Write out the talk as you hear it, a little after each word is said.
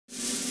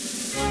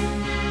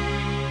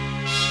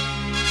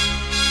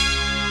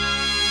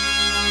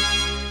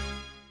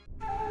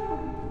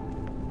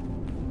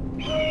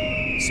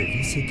Se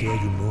dice que hay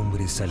un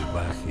hombre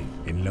salvaje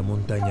en la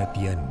montaña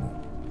Tianmu,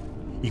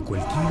 y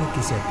cualquiera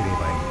que se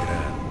atreva a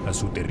entrar a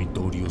su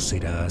territorio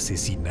será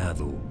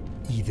asesinado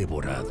y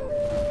devorado.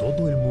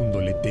 Todo el mundo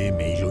le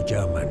teme y lo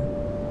llaman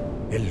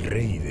el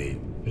rey de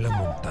la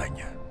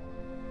montaña.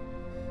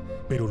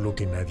 Pero lo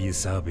que nadie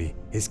sabe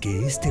es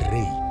que este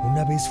rey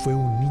una vez fue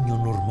un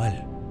niño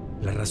normal.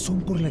 La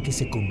razón por la que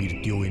se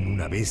convirtió en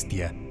una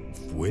bestia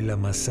fue la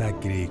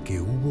masacre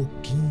que hubo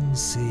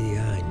 15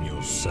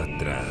 años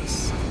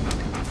atrás.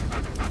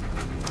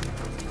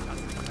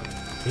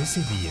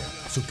 Ese día,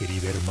 su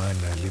querida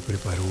hermana le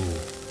preparó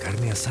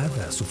carne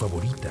asada, su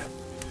favorita.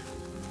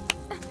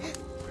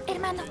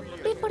 Hermano,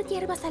 ve por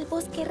hierbas al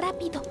bosque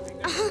rápido.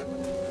 Ajá.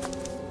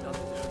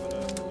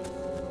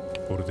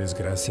 Por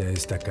desgracia,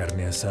 esta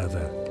carne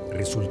asada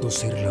resultó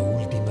ser la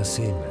última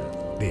cena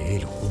de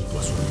él junto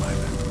a su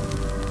hermana.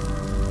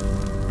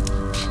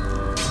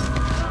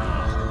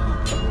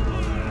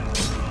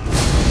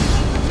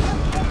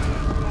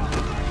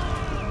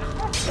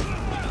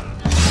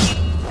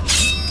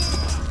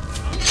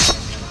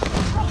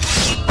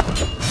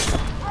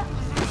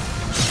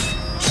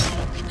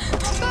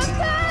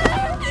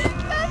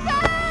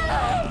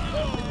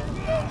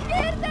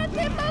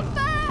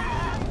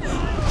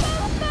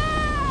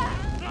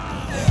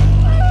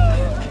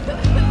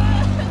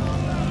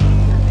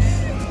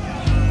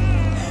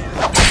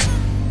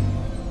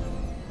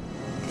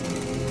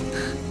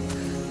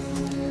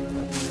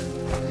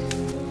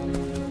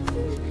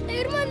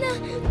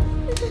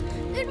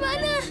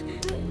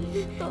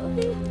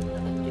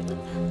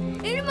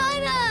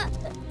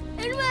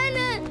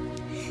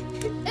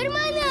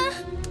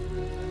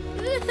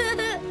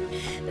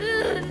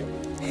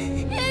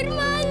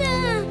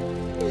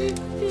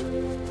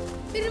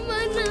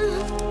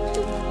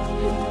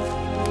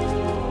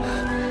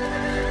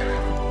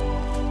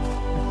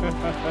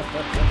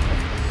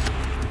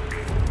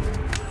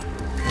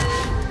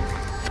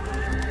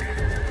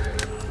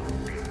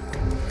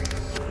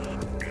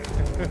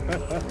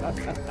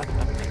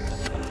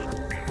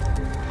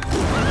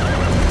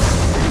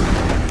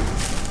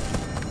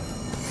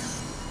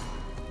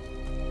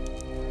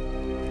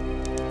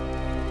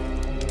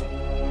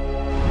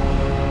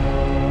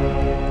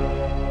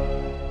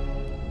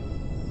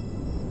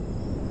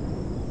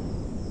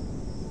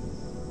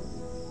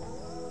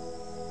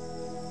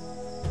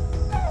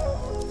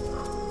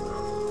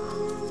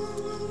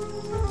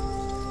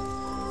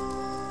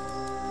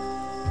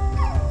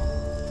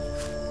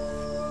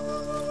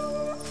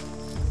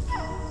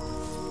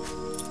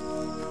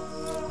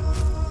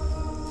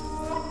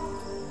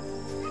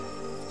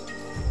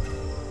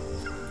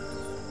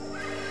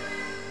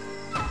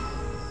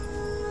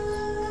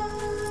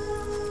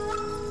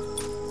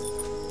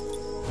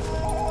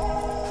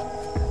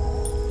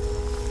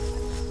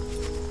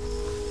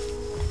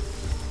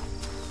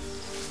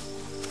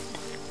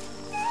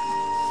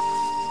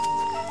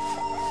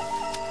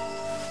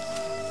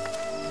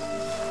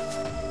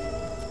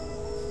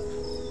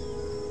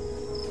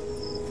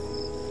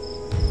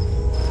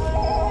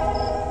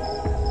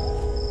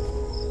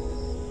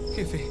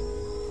 Jefe,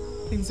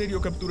 ¿en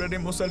serio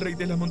capturaremos al rey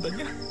de la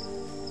montaña?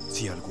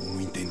 Si alguno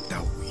intenta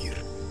huir,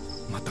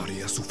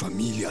 mataré a su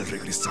familia al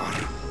regresar.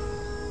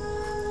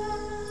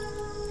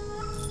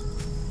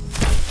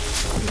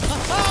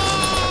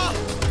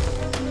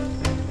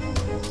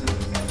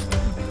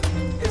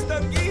 ¡Está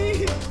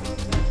aquí!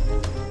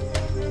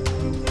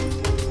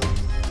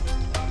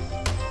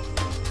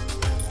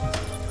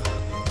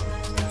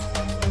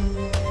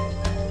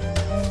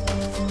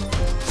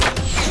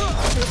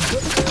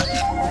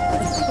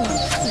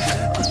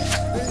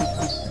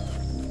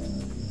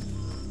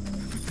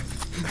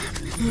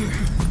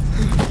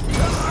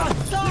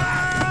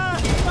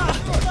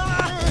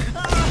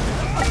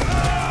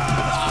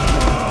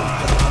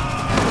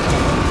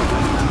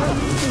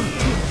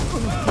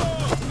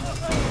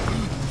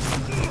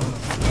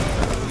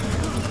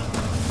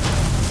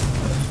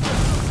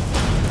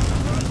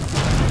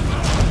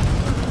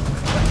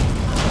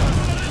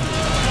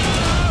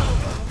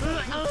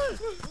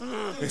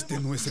 Este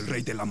no es el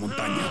rey de la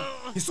montaña.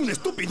 ¡Es un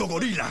estúpido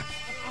gorila!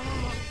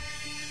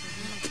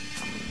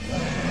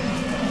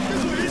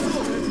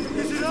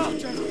 ¿Qué será?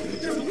 ¿Qué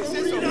es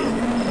eso?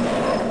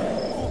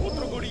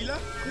 ¿Otro gorila?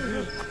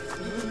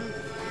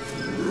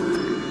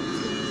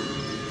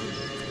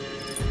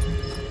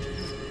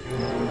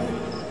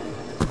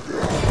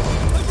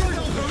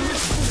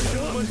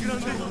 ¡Más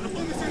grande!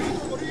 ¿Dónde se ve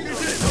otro gorila? ¿Qué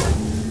es eso?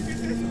 ¿Qué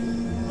es eso?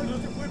 ¡No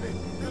se mueve!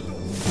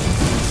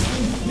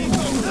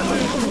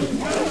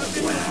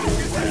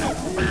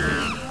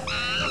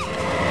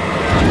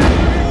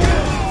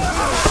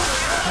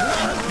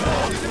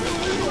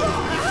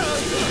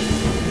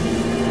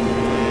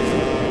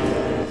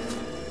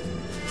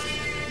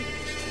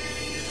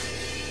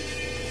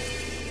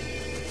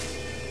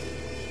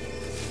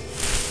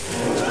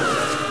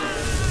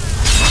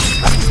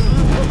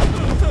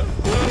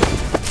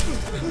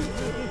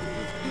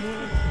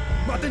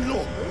 ¡Mátenlo!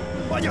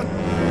 ¡Vayan!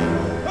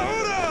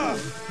 ¡Ahora!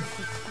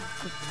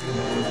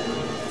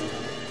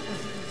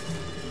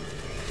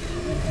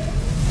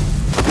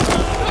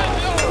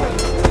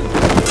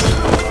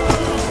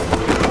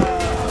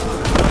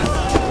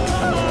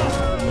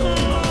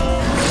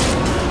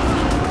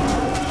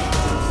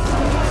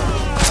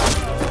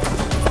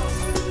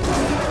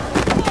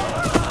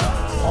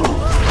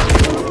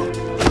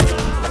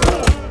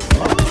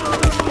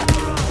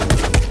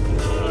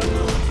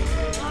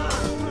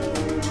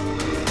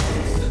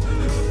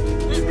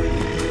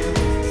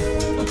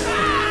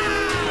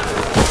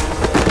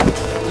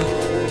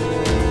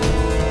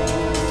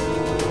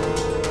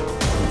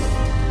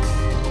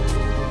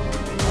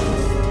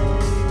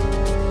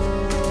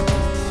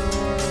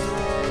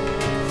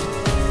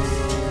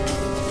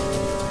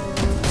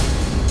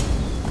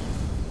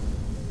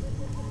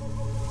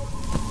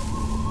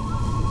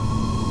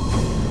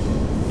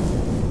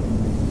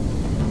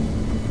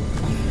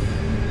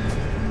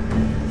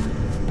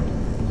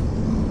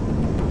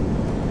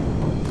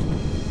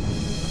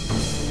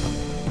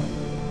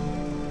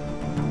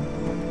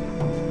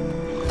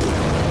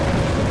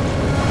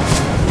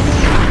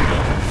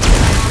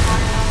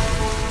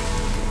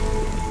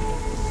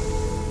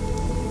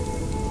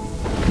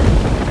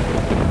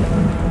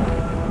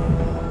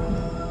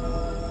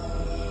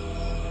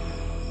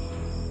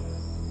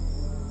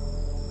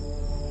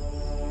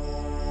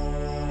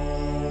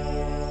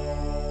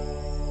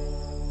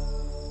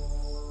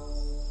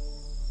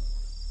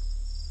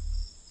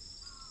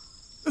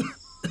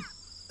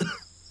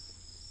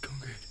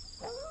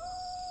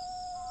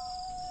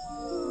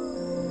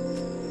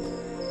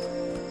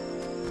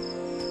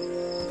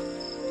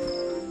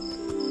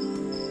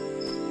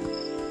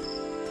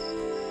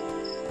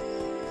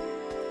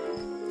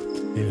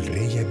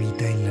 que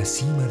habita en la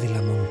cima de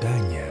la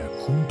montaña,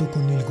 junto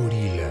con el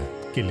gorila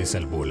que le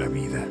salvó la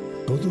vida.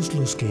 Todos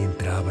los que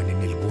entraban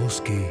en el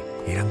bosque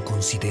eran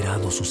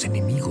considerados sus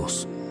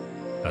enemigos,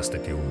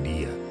 hasta que un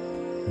día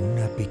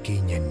una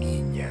pequeña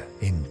niña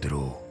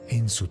entró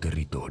en su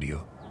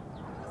territorio.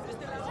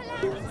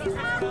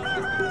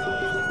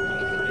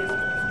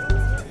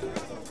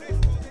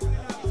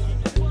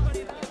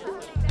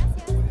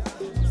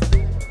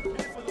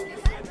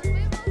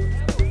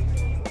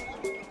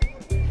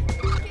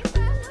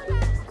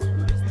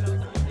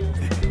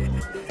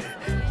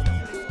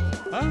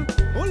 Ah,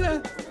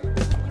 hola.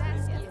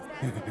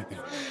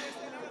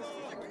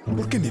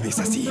 ¿Por qué me ves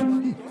así?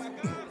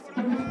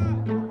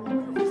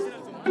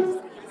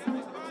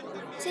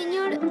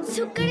 Señor,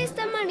 su cara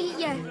está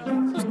amarilla.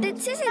 ¿Usted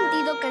se ha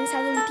sentido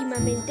cansado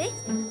últimamente?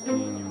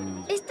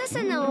 Esta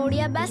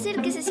zanahoria va a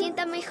hacer que se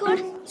sienta mejor.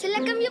 Se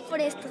la cambio por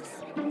estos.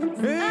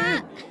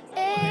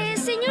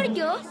 Señor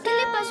Yo, ¿qué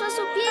le pasó a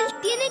su piel?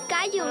 Tiene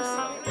callos.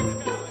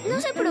 No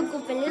se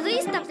preocupe, le doy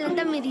esta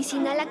planta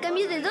medicinal a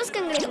cambio de 2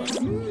 cangrejos.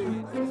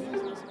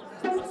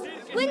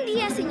 Buen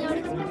día,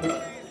 señor.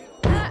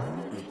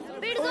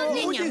 Perdón,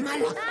 Niña niña.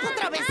 mala,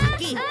 otra vez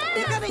aquí.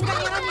 Deja de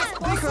engañar a mi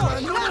esposo.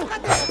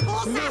 ¡Lárgate,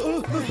 esposa!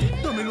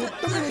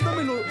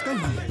 Dámelo.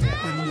 Calma.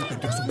 La niña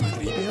perdió a su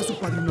madre y ve a su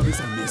padre una vez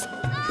al mes.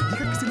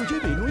 Deja que se lo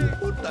lleve, no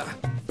importa.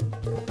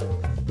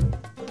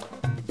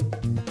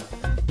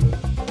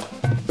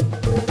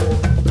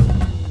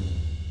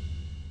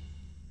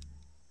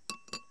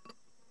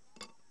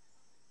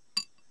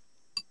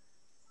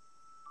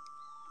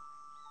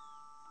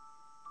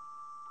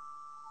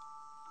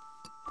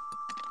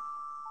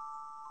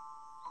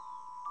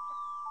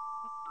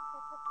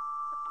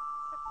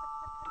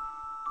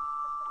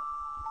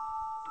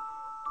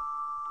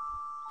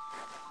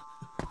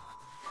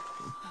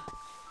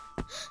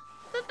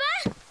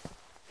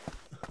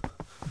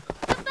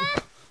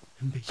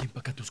 Ve y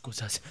empaca tus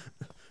cosas.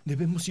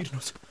 Debemos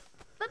irnos.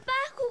 Papá,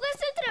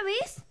 ¿jugaste otra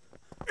vez?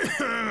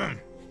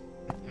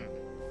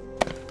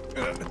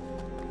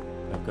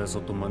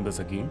 ¿Acaso tú mandas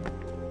aquí?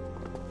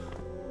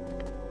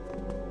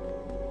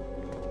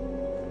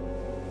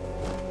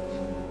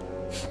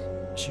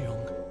 Chong.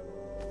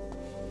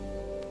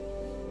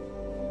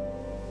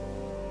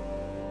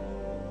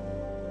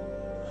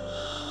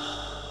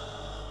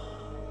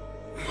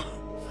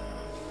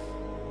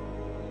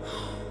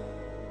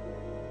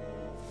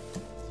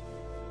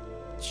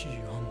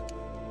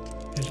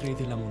 El rey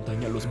de la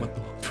montaña los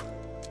mató.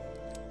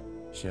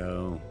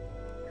 Xiao,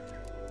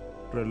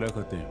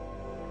 relájate.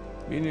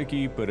 Vine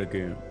aquí para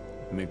que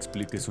me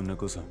expliques una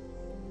cosa.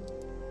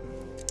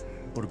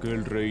 ¿Por qué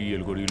el rey y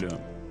el gorila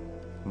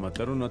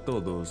mataron a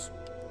todos,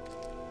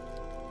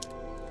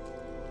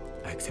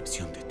 a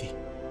excepción de ti?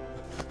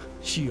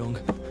 Xiong,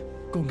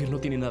 Conger no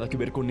tiene nada que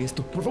ver con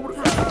esto. Por favor.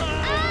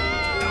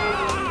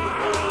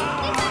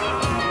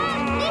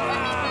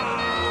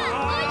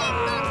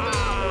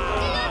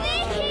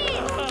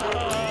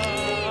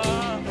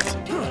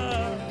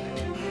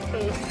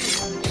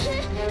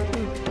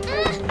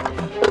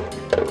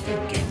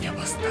 Pequeña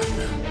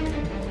bastarda.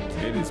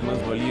 Eres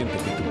más valiente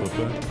que tu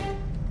papá.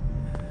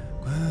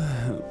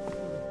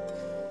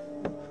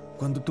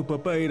 Cuando tu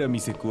papá era mi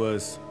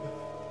secuaz,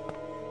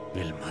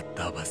 él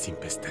mataba sin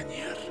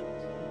pestañear.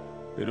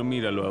 Pero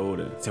míralo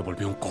ahora, se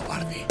volvió un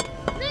cobarde.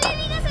 ¡No le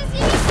digas así,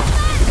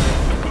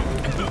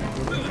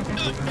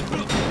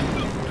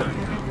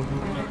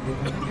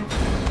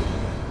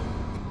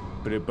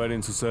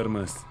 Preparen sus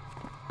armas.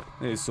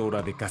 Es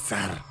hora de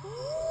cazar.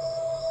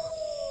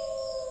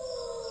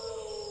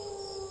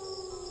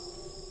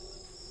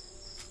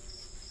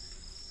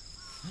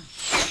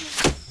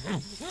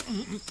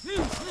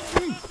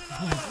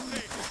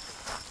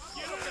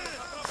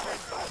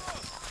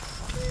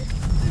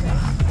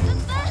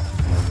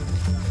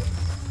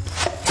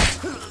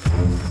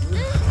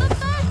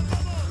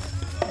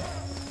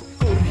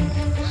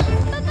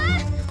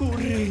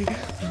 ¡Corre!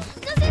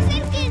 ¡No se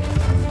acerquen!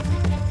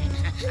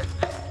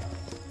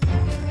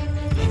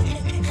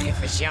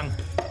 Jefe Xiang.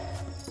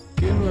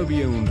 ¿Que no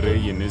había un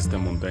rey en esta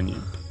montaña?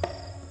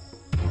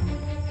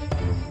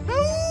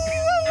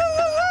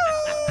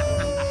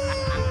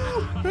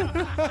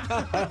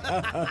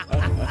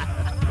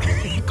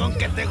 ¿Con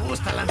qué te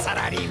gusta lanzar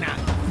harina?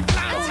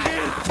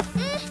 ¡Lánzala!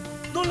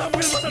 ¡No la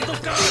vuelvas a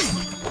tocar!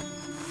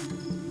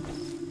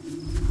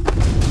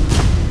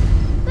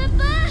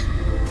 ¡Papá!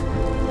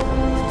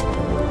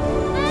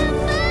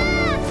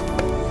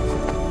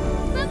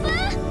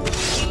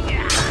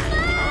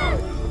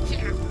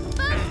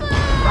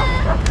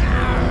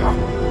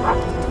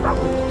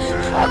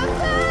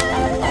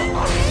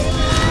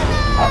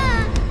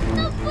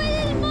 ¡No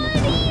puedes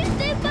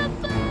morirte,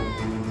 papá!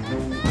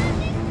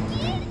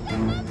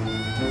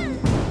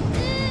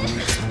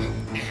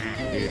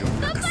 Era un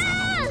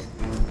fracasado.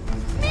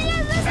 ¡Me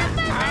las vas a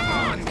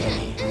pagar!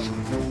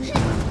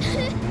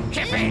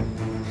 ¡Jefe!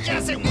 ¿Qué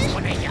hacemos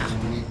con ella?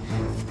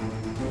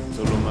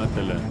 Solo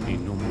mátala y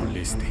no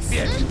molestes.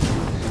 Bien.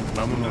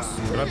 Vámonos,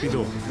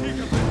 rápido.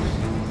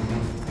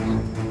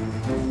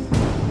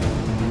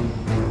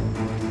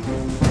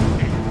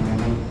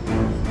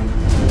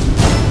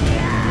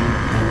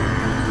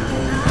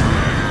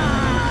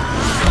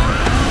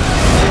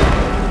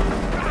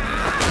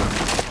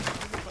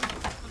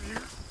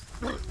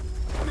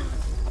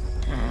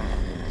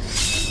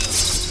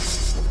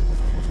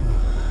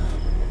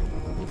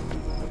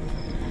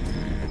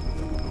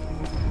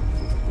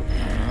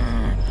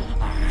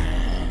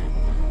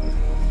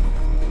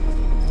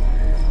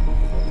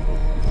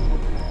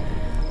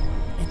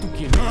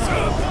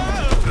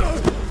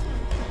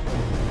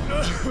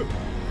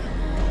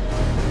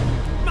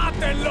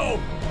 ¡Mátenlo!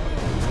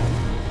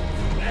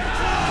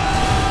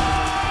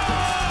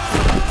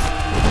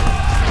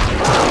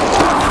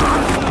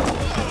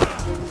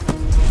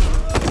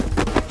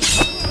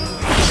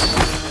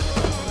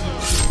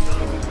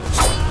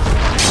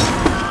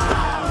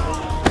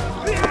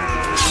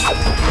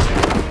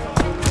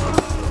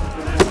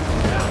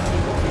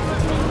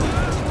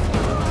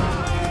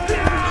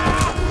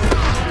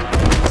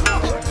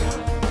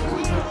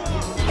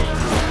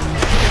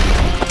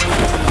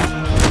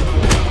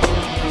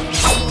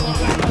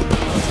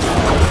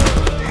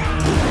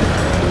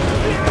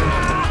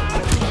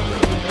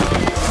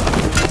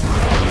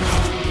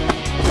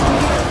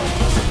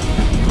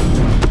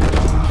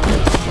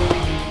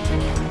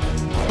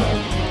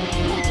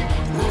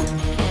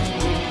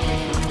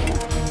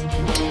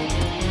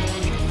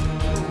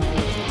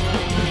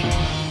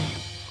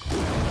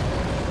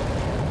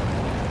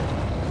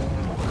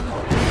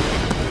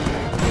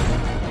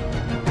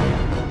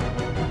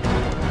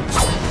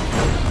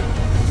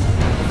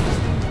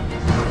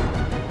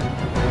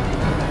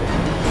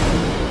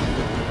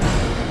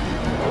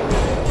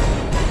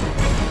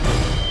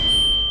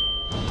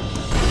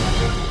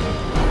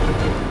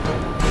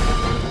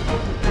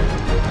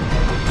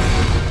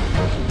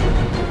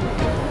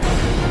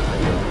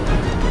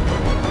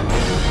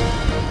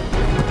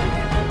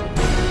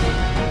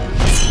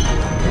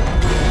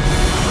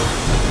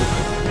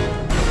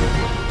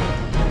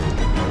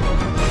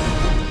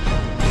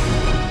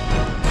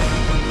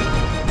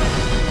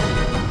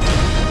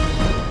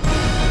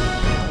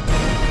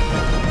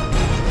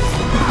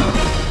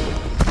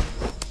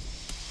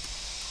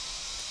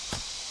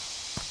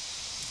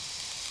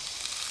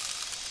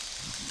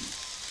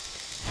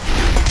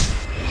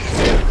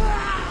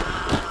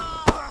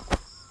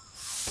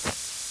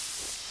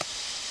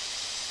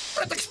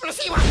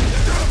 explosiva!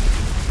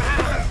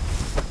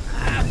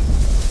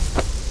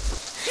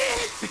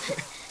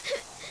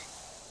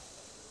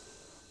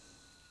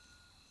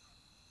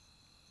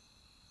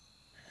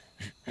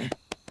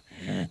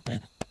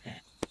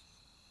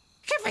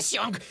 Jefe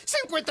Chong, ¿se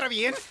encuentra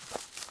bien?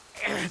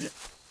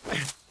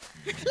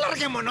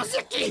 ¡Larguémonos de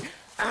aquí!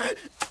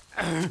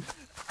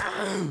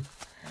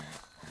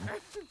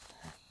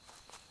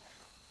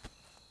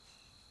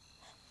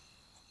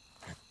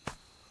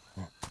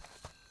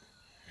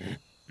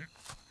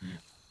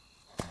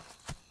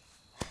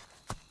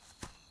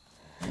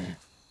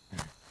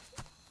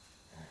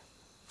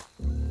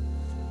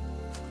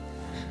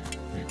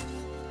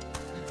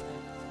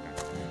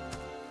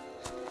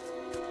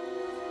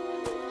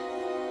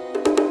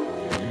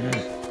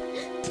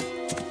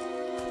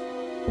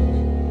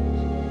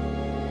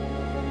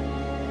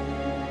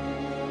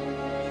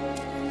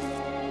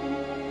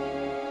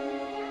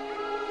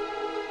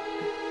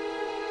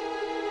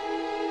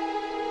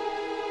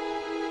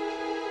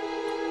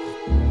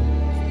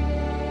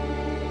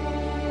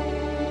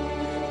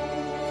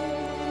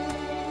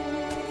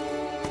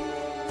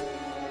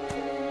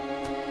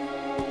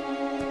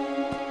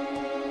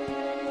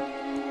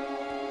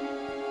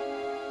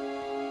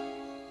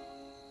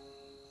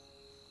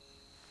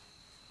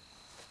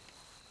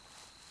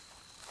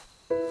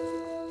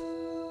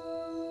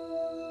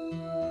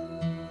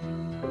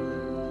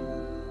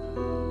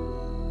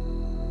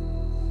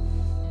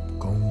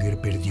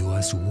 Perdió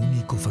a su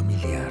único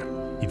familiar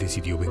y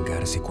decidió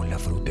vengarse con la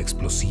fruta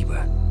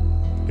explosiva.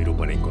 Pero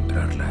para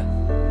encontrarla,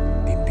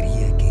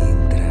 tendría que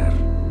entrar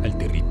al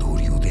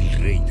territorio del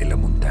rey de la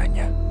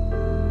montaña.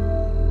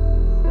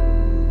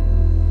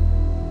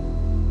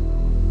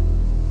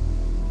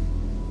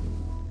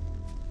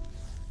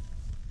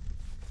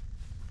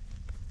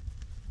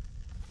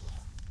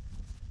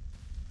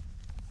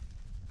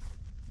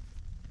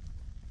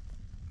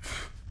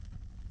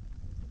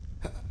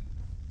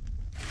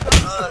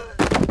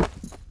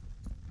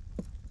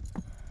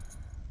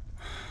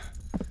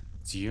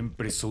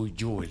 Siempre soy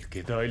yo el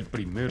que da el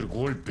primer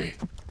golpe.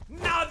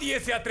 ¡Nadie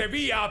se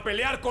atrevía a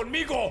pelear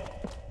conmigo!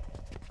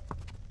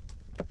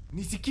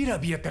 Ni siquiera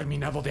había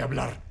terminado de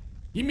hablar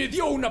y me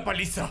dio una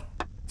paliza.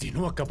 Si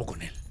no, acabo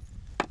con él.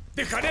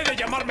 ¡Dejaré de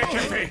llamarme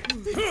jefe!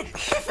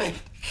 ¡Jefe!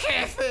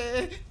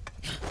 ¡Jefe!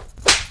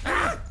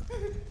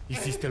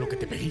 ¿Hiciste lo que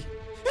te pedí?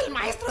 El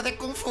maestro de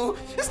Kung Fu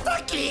está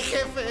aquí,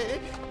 jefe.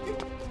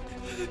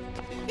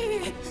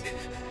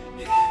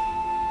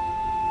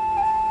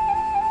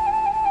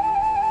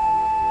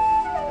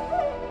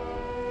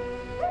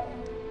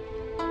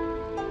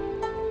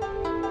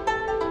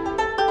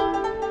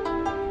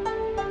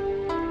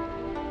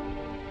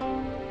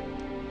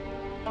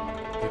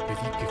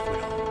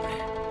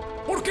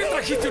 ¿Por qué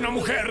trajiste una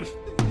mujer?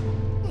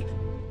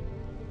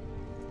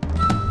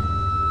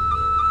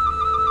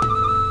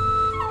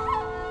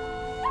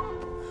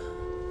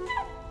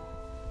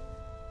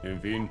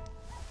 En fin,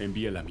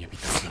 envíala a mi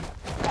habitación.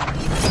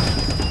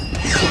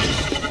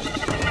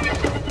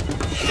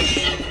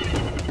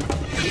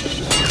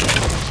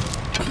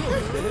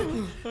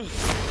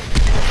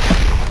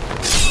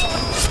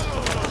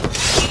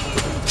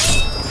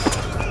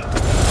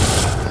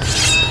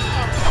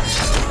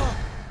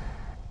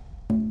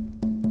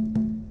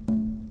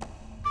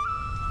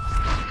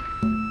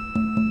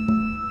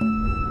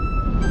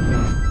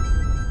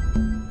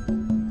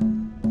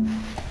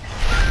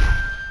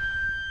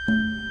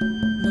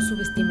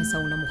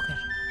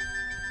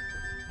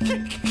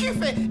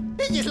 jefe.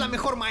 Ella es la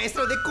mejor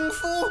maestra de Kung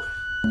Fu.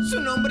 Su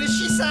nombre es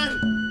Shizan.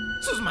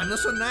 Sus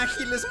manos son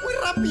ágiles, muy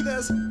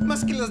rápidas,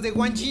 más que las de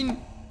Wang.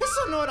 Es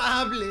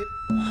honorable.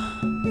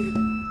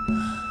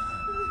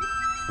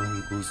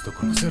 Un gusto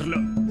conocerla.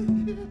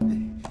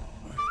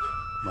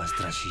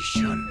 Maestra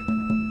Shizan.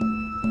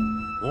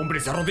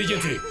 ¡Hombres,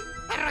 arrodíllense!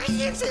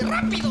 ¡Arrodíllense,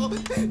 rápido!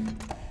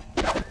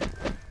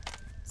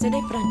 Seré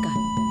franca.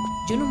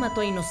 Yo no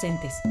mato a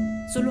inocentes,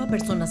 solo a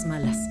personas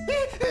malas.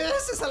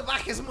 Ese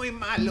salvaje es muy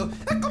malo.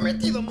 Ha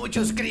cometido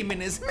muchos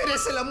crímenes.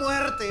 Merece la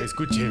muerte.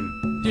 Escuchen,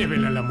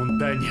 llévenla a la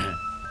montaña.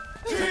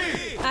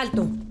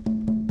 ¡Alto!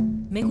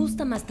 Me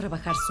gusta más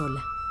trabajar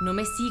sola. No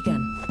me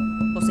sigan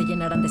o se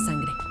llenarán de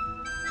sangre.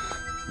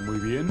 Muy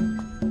bien.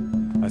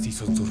 Así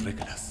son sus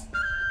reglas.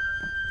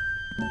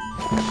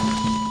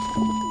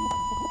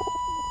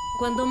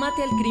 Cuando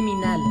mate al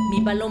criminal,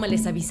 mi paloma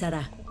les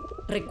avisará.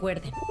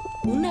 Recuerden,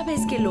 una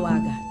vez que lo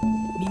haga,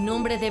 mi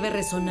nombre debe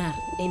resonar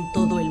en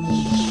todo el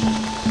mundo.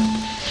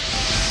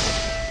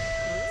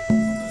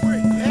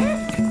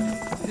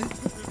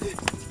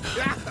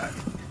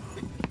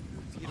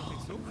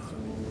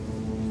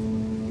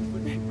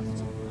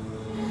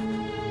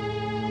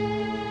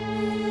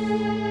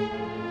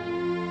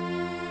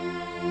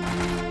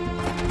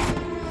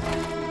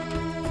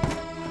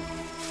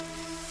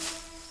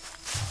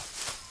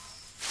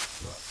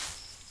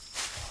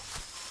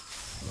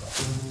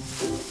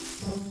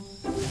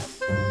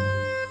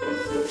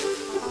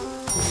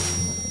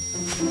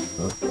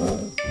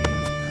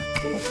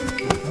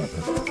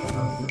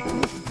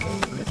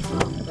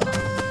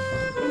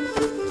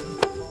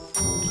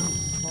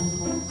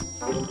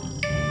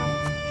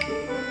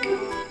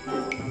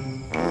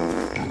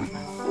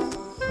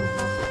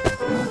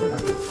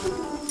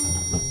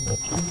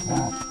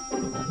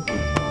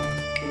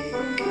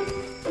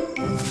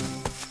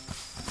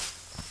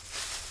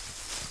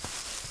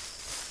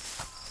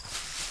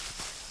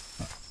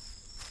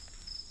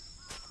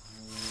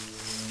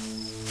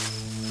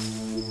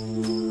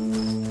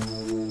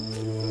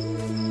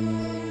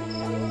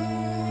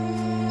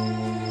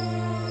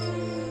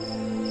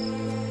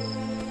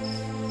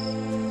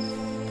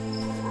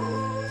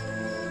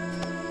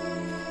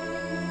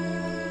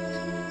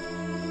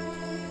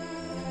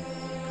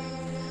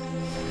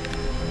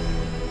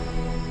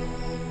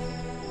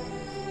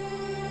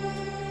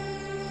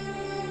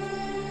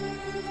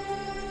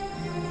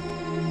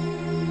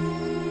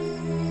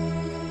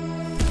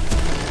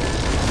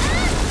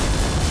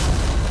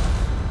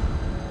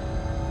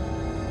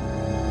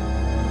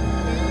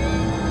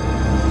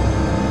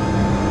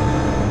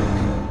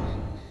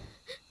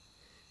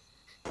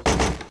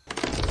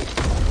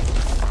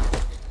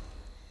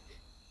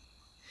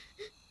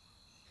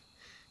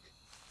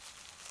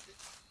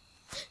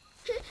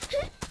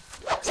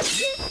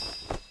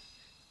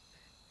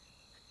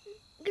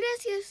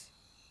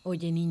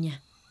 Oye,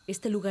 niña,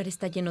 este lugar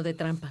está lleno de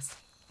trampas.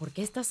 ¿Por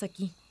qué estás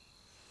aquí?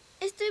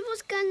 Estoy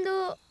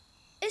buscando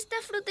esta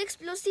fruta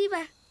explosiva.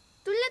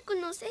 ¿Tú la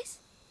conoces?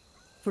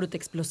 ¿Fruta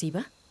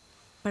explosiva?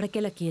 ¿Para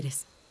qué la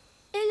quieres?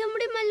 El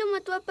hombre malo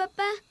mató a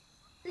papá.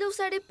 Lo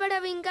usaré para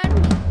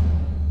vengarme.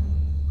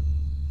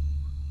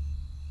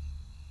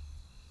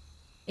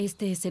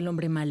 ¿Este es el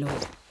hombre malo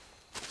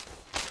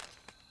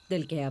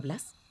del que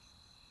hablas?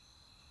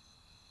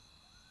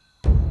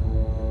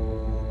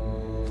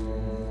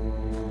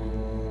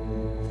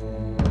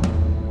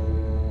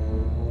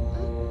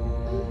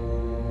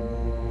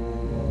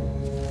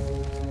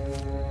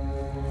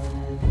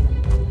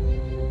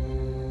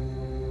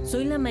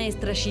 Soy la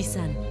maestra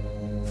Shizan,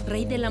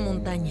 rey de la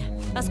montaña.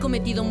 Has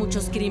cometido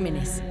muchos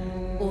crímenes.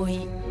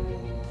 Hoy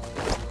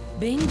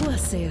vengo a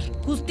hacer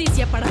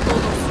justicia para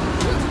todos.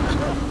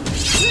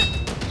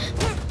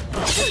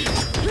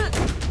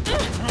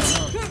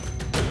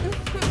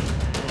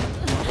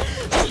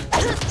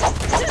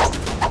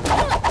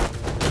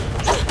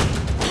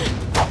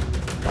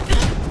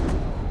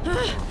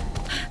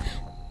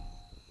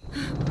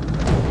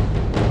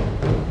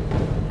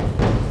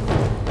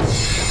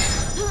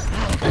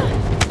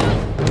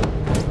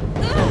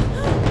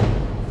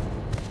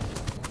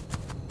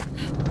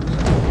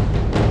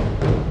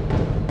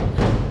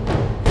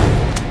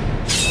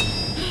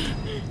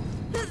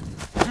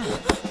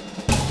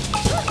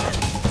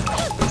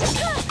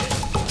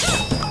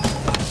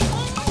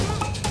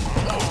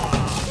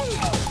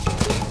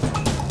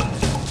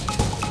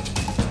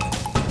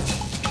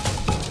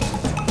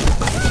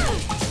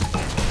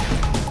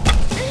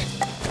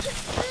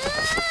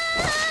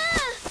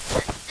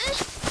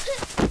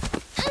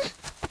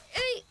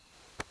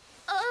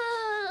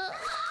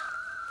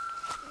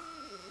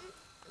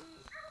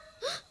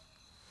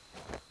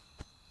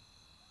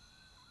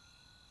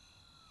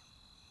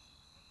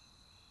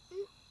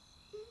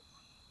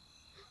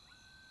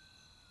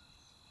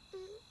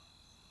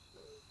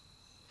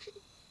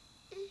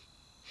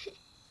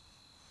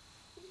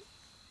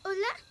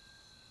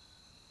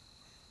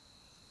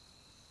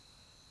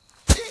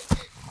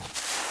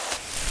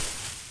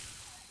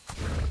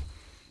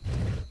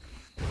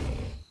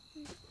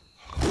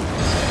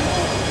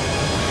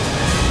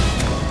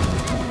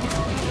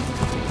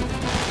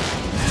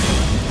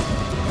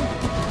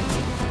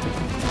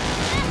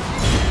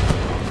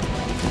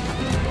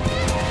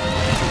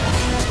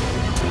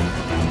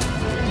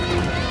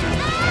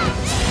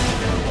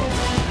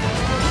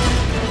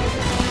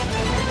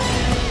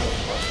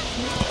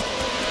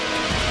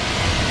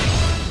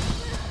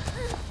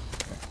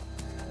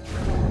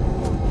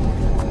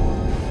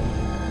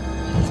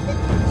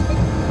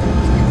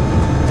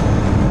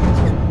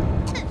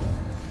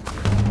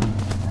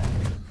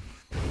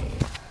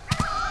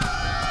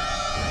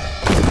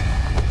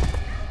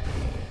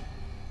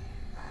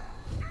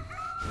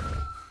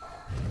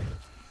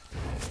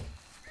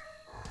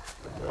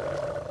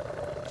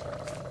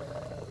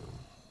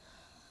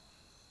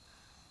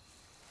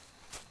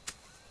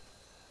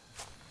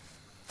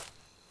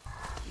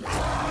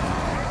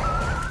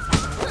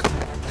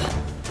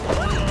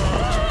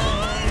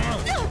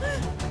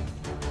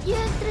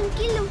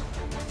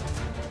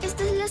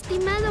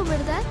 lastimado,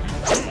 ¿verdad?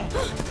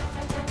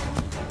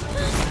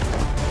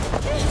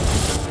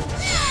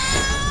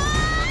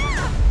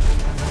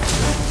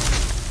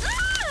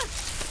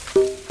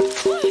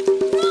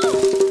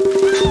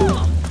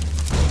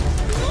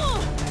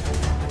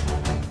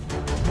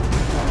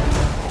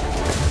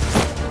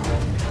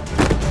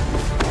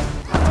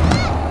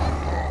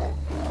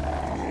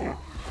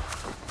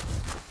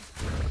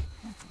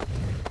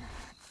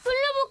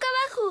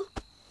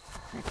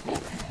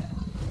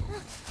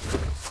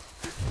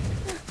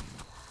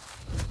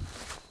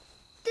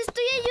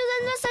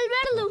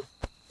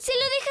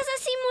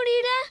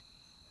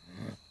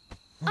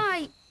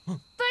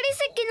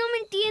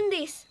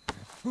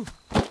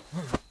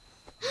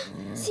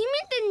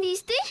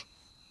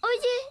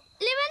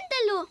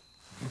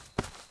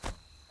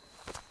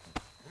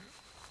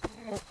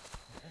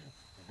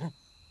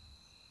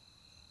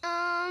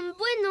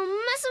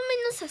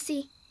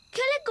 Así.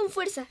 Jala con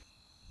fuerza.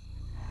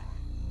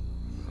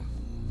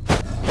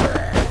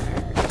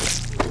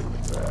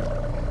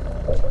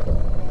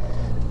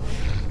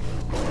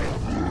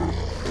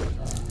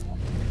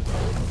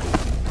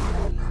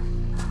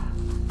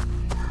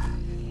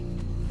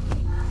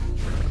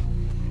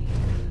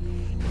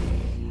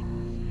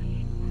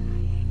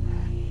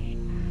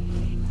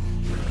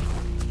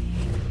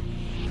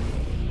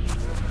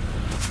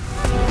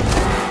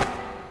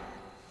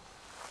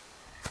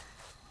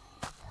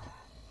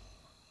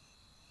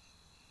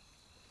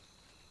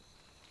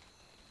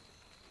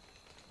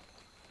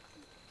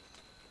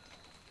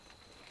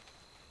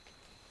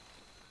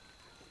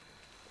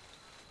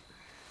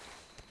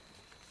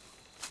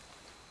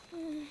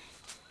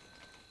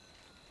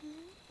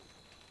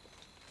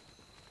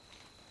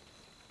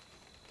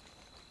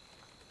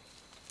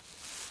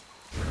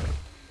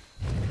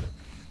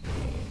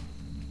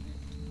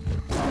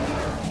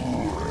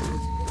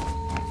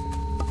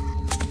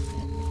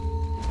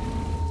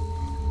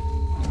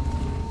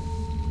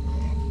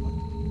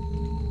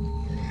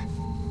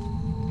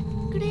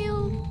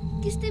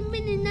 Está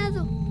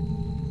envenenado.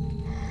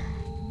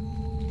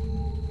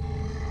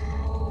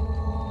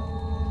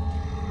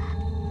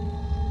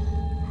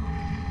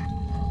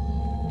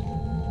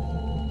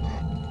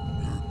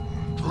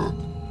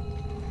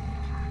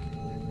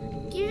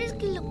 ¿Quieres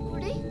que lo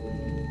cure?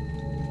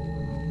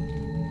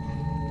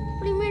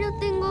 Primero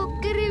tengo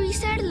que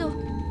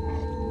revisarlo.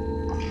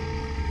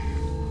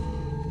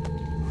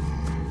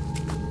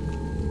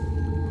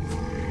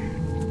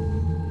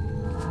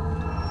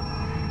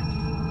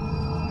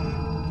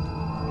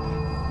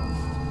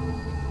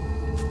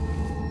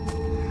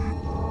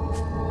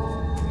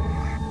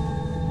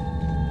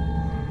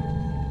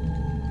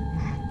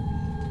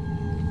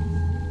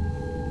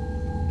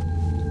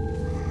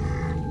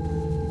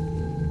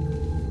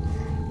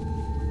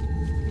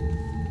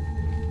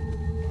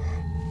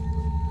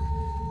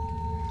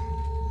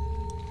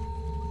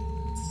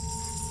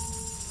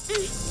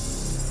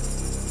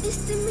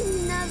 Está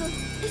envenenado.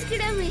 Es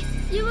grave.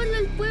 Llévalo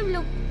al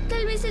pueblo.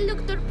 Tal vez el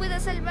doctor pueda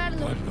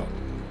salvarlo.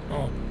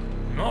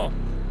 No.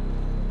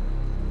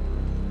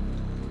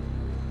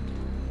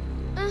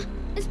 Ah,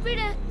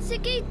 espera. Sé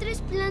que hay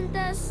 3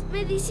 plantas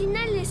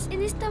medicinales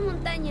en esta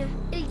montaña.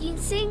 El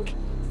ginseng,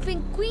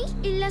 fengcui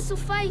y la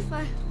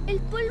sufaifa. El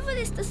polvo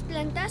de estas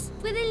plantas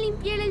puede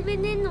limpiar el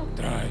veneno.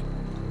 Trae.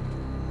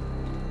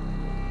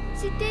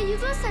 Si te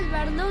ayudo a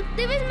salvarlo,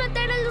 debes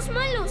matar a los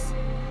malos.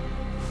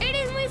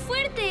 Eres muy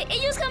fuerte.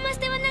 Ellos jamás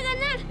te van a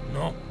ganar.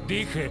 No,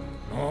 dije,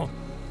 no.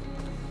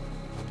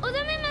 O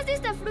dame más de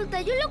esta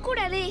fruta, yo lo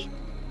curaré.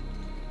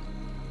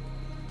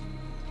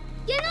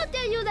 Ya no te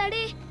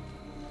ayudaré.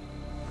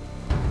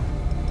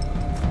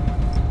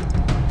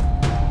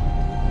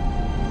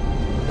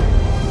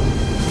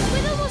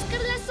 Puedo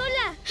buscarla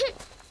sola.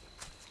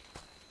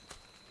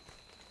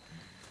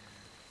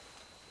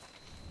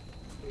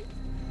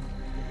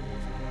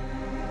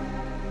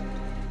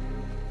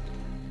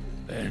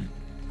 Ven.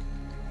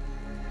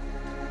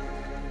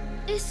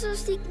 ¿Eso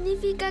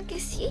significa que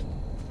sí?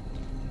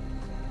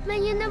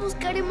 Mañana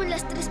buscaremos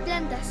las 3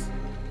 plantas.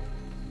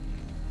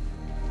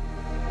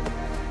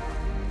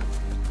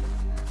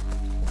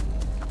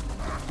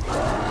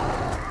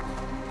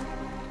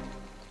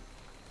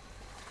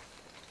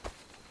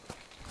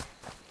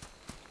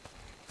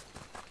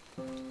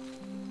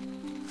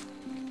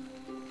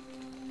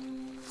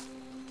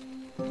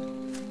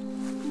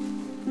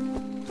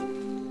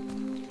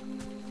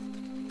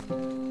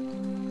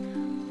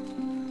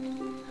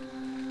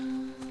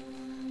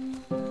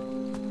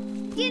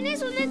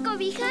 ¿Tienes una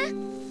cobija?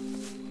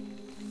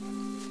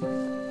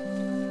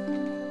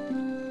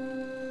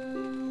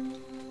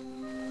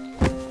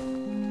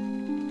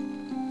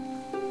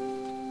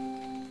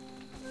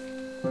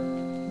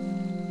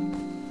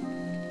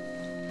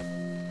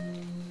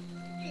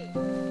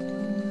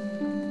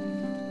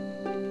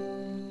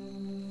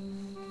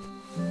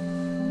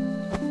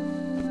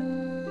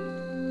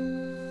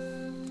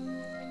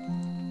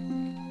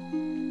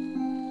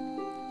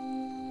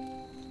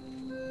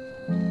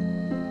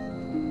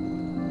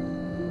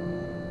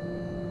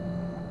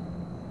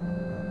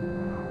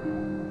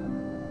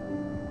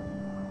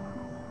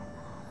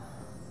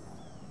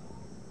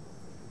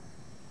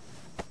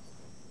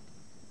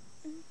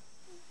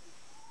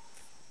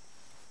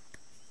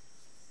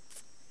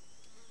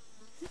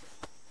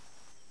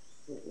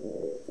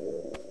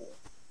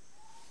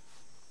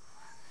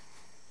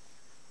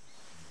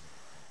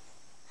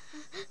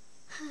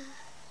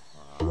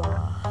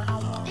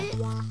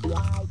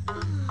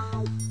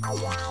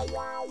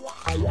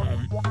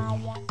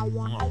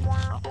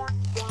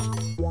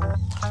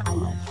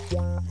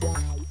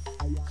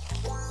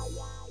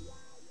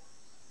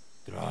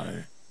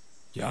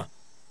 Ya.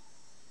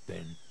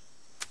 Ten.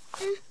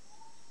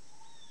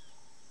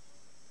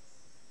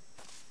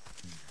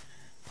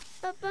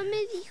 Papá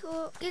me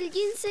dijo que el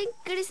ginseng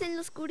crece en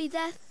la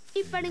oscuridad.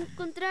 Y para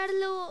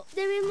encontrarlo,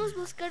 debemos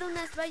buscar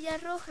unas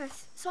bayas rojas.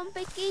 Son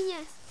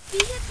pequeñas.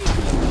 Fíjate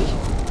bien, ¿eh?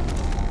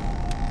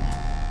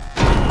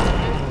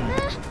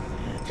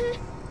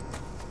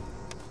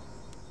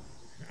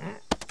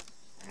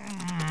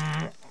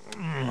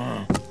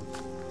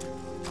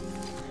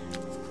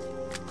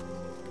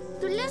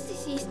 ¿Tú las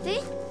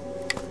hiciste?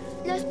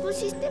 ¿Las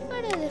pusiste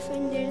para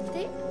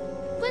defenderte?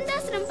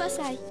 ¿Cuántas trampas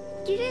hay?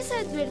 ¿Quieres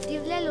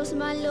advertirle a los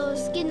malos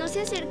que no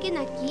se acerquen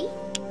aquí?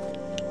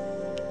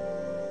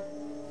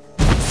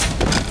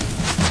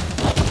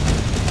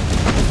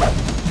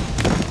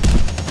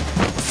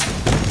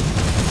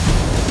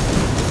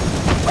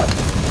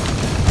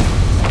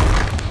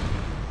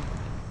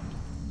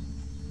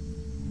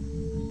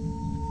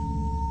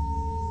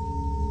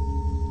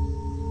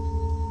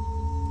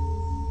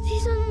 Sí,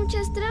 son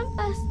muchas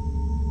trampas.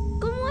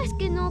 ¿Cómo es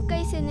que no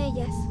caes en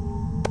ellas?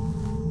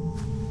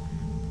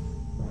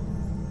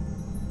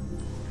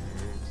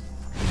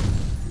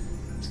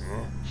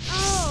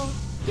 Oh,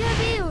 ya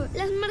veo.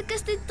 Las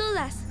marcaste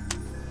todas.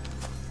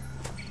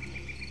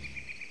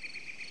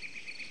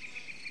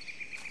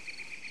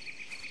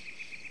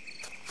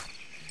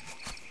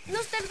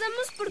 Nos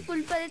tardamos por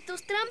culpa de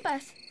tus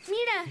trampas.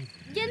 Mira,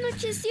 ya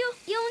anocheció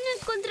y aún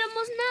no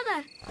encontramos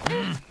nada.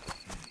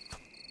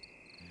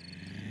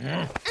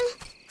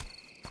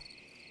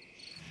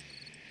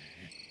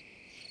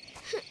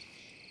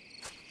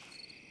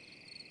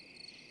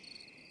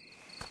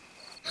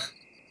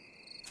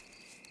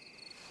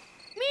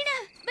 ¡Mira!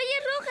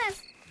 ¡Bayas rojas!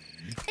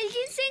 El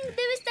ginseng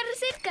debe estar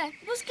cerca.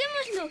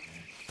 Busquémoslo.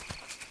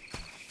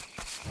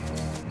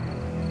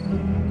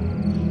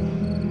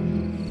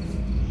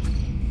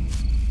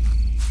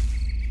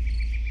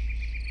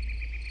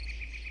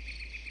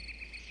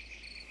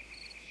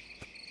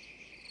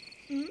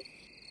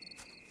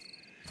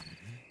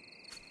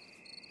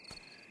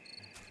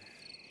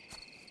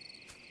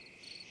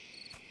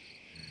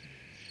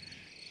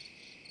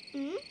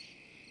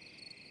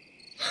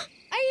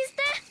 ¡Ahí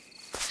está!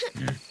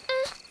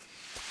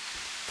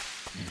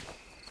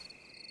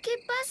 ¿Qué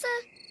pasa?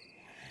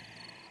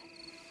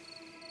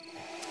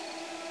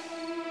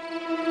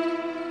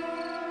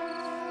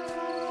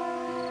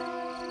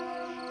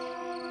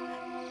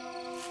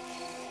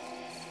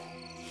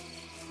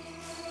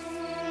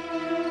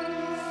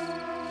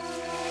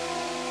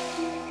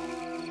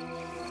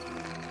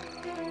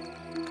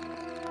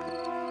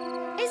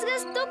 ¡Es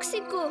gas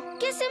tóxico!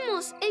 ¿Qué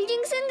hacemos? El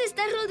ginseng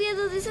está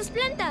rodeado de esas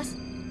plantas.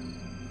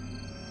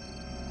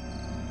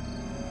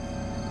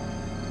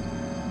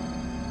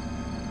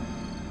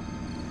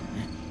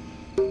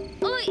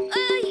 ¡Uy!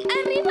 ¡Ay!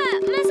 ¡Arriba!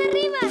 ¡Más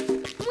arriba!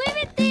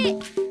 ¡Muévete!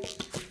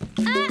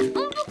 ¡Ah! ¡Un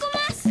poco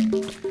más!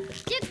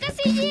 ¡Ya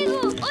casi llego!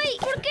 ¡Uy!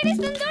 ¿Por qué eres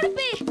tan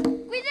torpe?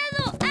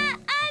 ¡Cuidado! ¡Ah!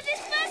 ¡Ah!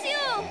 ¡Despacio!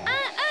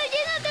 ¡Ah! ¡Ah!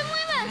 ¡Ya no te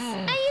muevas!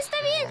 ¡Ahí está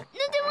bien!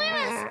 ¡No te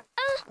muevas!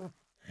 ¡Ah!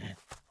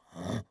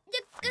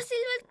 ¡Ya casi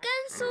lo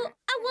alcanzo!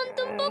 ¡Aguanta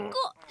un poco!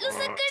 ¡Lo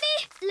sacaré!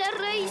 ¡La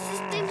raíz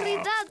está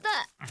enredada!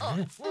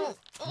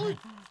 ¡Uy!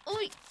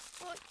 ¡Uy!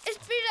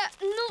 Espera,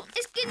 no,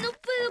 es que no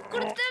puedo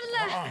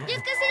cortarla.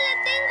 Ya casi la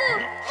tengo.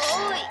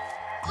 ¡Uy!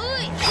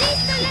 ¡Uy!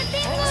 ¡Listo, la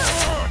tengo!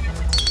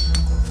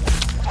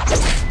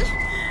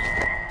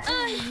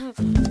 ¡Ay!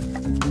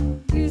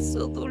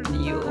 Eso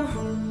dolió.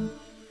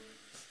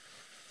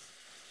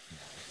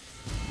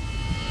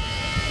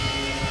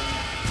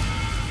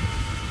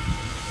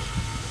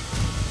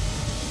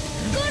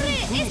 ¡Corre!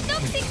 ¡Es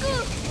tóxico!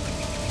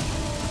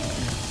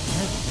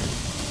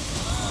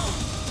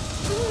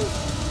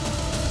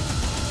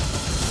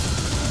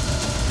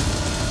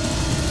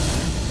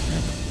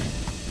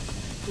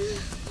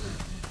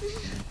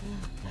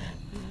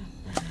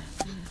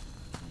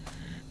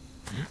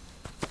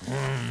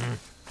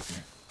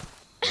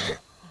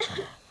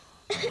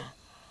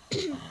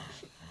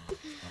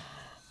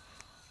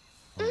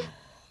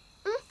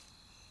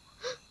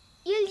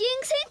 ¿Y el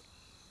ginseng?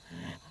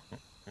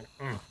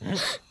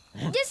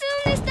 ¡Ya sé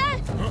dónde está!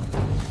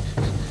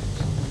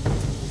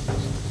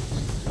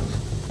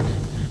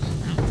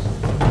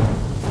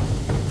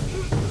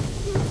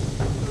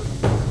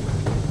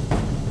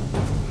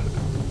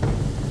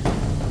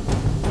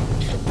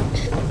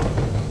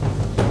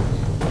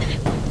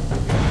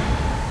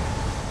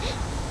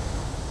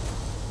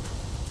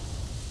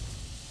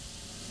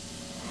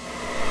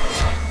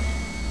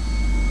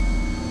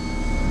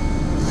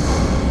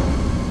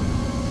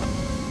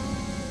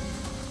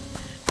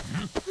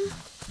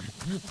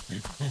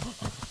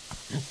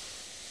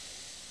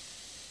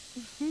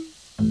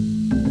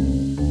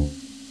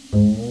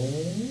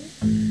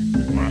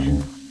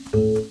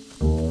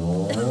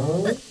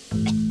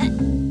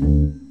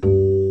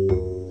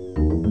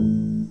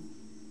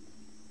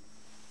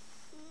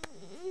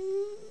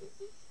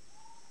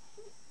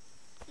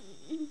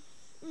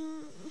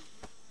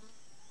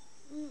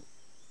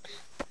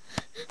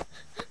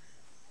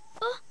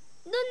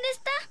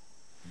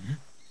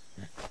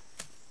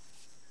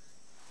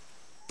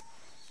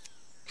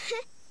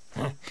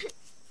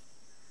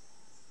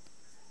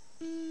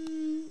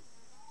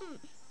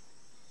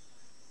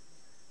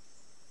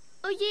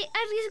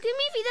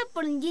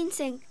 por un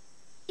ginseng.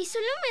 ¿Y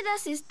solo me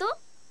das esto?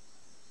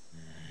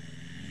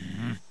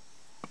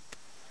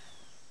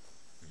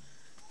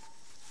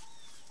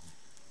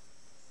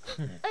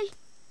 ¡Ay!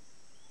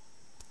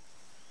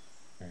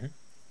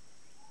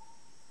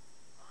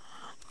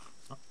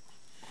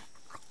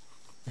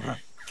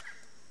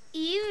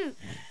 Y...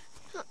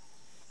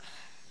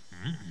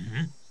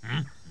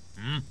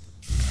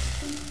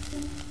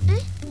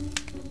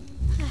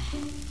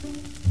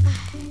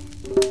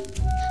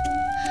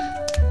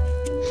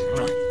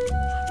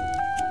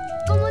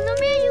 Como no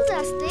me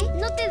ayudaste,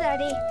 no te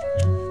daré.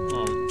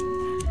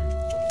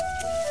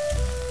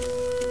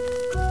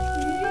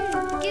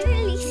 ¡Qué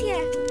delicia!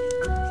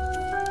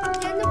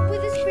 Ya no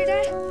puedo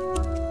esperar.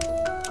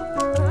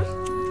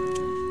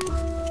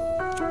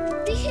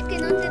 Dije que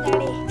no te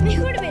daré.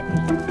 Mejor vete.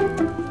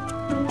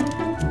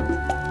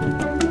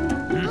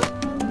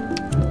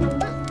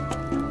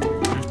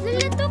 ¡No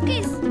le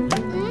toques!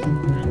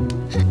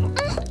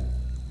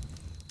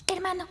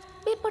 Hermano,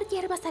 ve por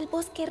hierbas al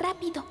bosque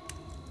rápido.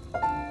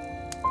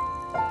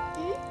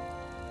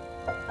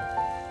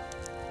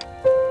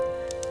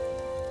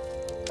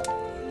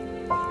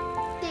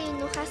 ¿Te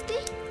enojaste?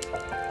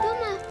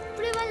 Toma,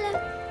 pruébala.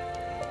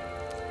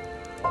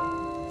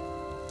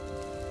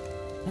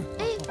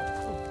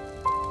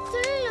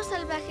 Solo los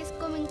salvajes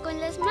comen con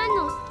las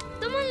manos.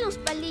 Toman los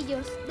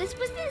palillos.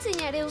 Después te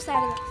enseñaré a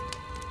usarlos.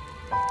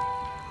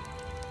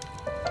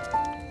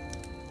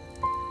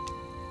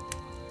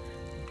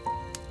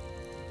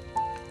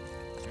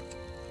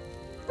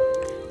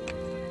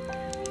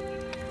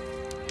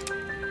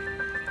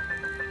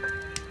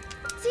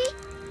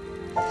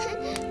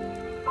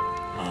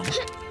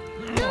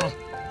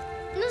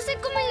 No se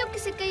come lo que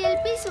se cae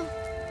al piso.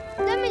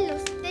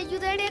 Dámelos, te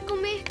ayudaré a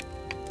comer.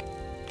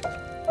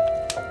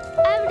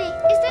 ¡Abre!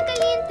 ¡Está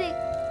caliente!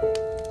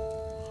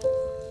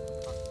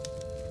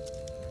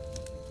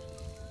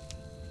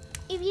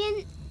 Y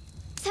bien,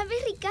 ¿sabe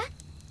rica?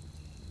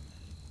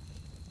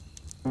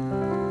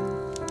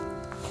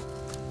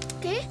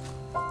 ¿Qué?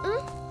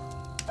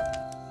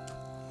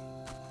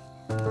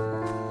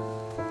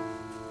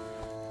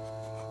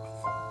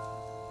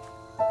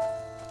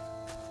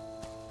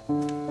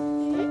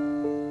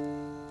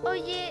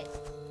 Oye,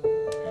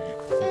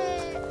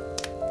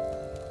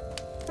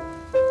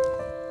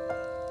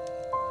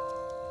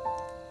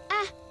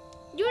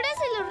 ¿lloras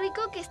de lo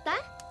rico que está?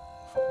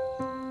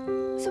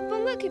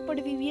 Supongo que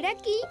por vivir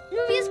aquí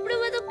no habías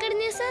probado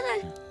carne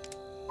asada.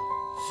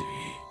 Sí.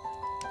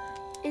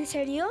 ¿En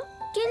serio?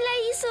 ¿Quién la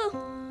hizo?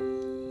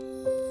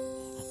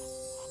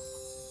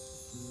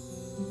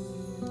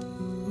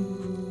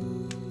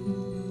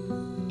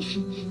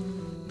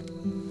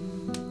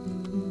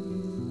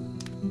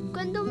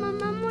 Cuando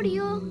mamá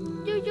murió,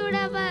 yo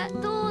lloraba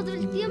todo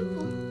el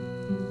tiempo.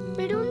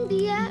 Pero un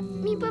día,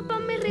 mi papá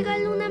me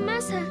regaló una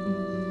masa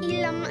y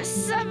la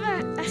amasaba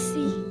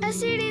así.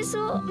 Hacer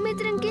eso me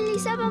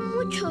tranquilizaba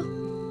mucho.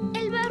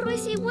 El barro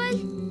es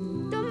igual.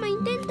 Toma,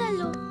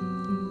 inténtalo.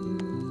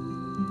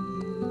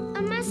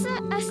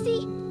 Amasa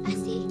así,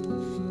 así.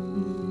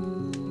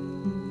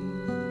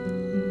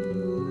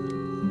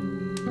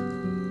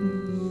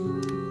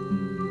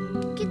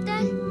 ¿Qué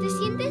tal? ¿Te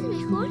sientes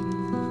mejor?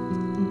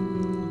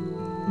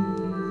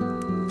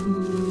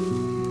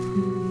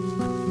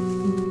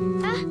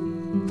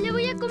 Le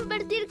voy a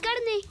compartir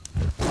carne.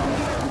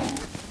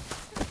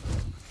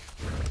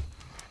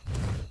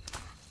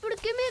 ¿Por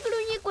qué me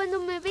gruñe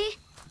cuando me ve?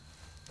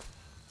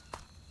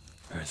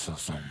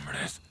 Esos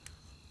hombres.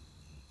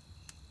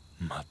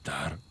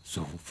 Matar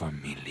su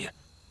familia.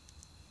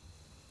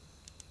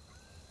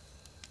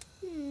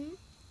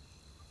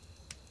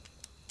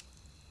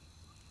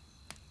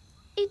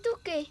 ¿Y tú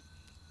qué?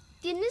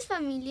 ¿Tienes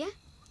familia?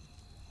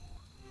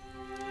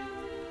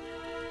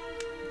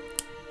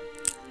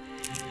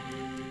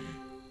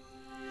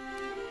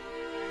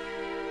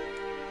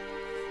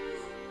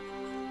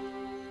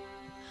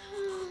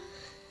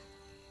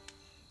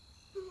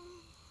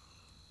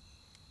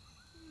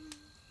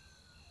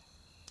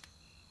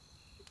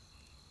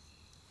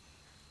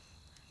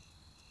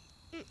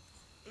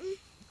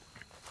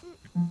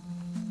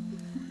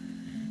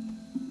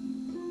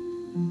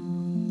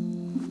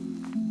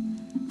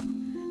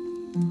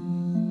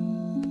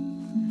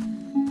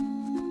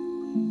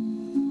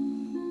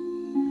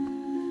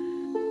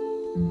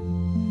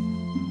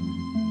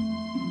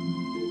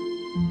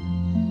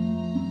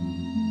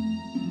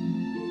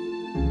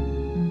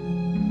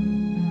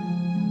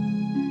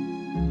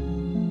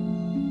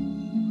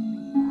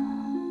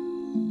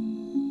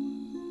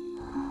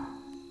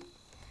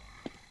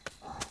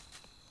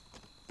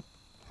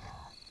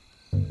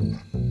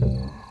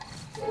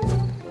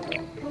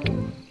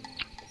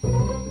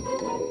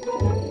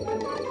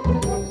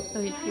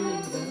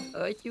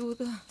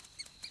 Ayuda.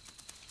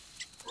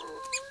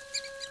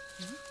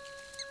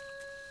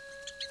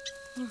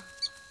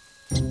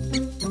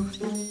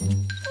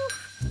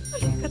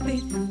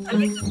 Aléjate,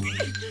 aléjate.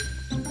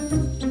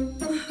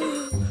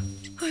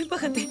 Ay,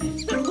 bájate.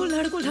 Largo,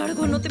 largo,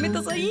 largo. No te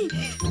metas ahí.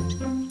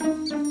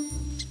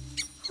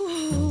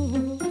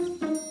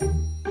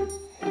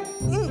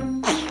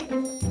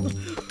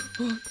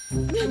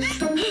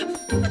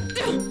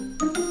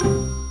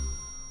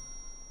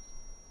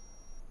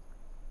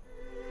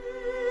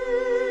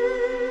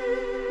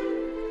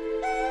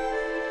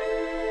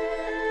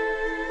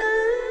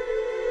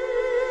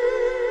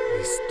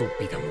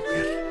 Estúpida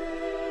mujer.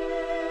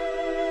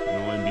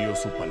 No envió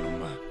su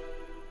paloma.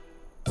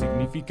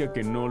 Significa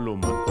que no lo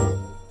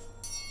mató.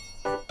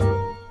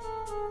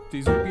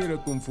 Si supiera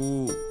Kung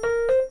Fu,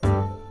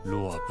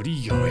 Lo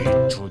habría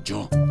hecho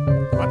yo.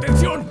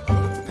 ¡Atención!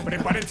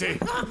 ¡Prepárense!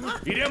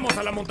 ¡Iremos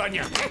a la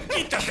montaña!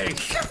 ¡Quítate!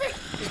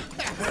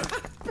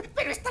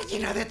 Pero está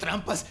llena de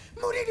trampas.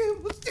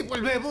 Moriremos si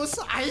volvemos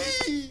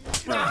ahí.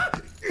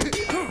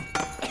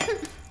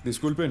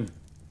 Disculpen.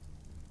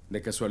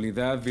 ¿De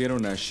casualidad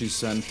vieron a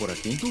Shi-san por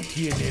aquí? ¿Tú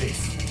quién eres?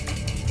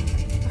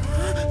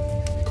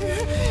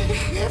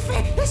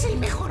 Jefe, es el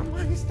mejor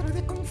maestro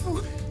de Kung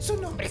Fu.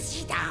 Su nombre es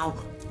Guotao.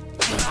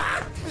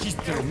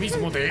 Dijiste lo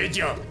mismo de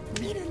ella.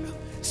 Mírenlo.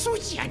 Su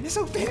Yan es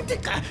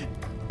auténtica.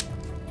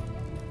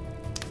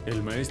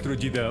 ¿el maestro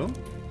Guotao?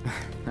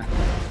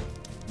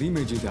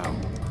 Dime, Guotao.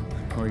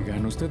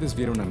 Oigan, ¿ustedes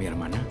vieron a mi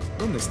hermana?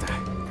 ¿Dónde está?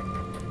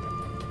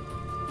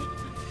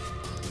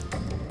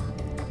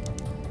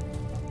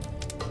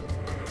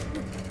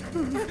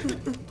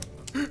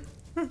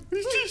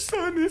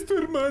 Shi-san es tu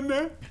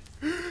hermana.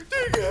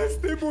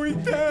 Llegaste muy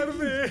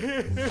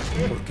tarde.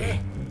 ¿Por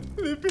qué?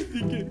 Le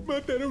pedí que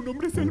matara a un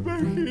hombre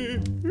salvaje.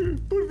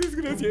 Por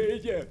desgracia,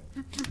 ella.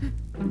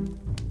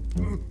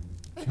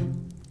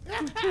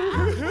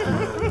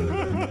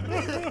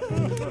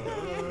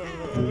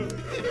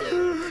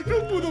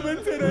 No pudo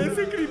vencer a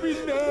ese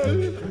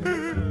criminal.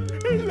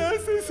 El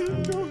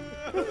asesino.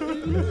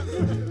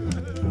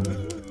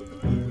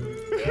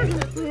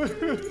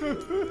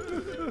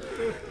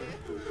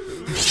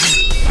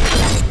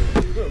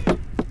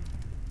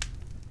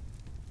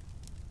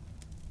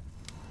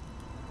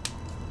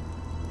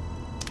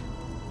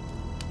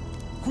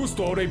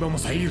 Justo ahora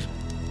íbamos a ir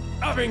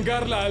a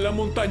vengarla a la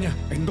montaña.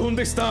 ¿En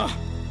dónde está?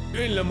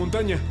 En la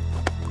montaña.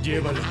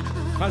 Llévala.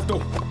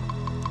 ¡Alto!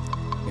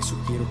 Les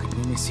sugiero que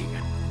no me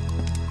sigan.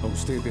 O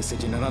ustedes se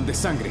llenarán de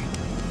sangre.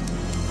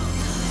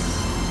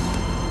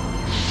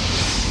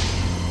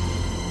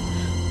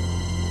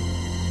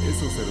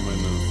 Esos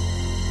hermanos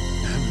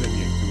hablan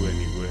y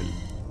actúan igual.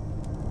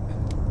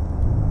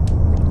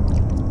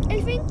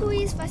 El Feng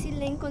Kui es fácil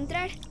de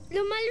encontrar.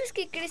 Lo malo es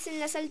que crece en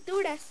las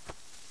alturas.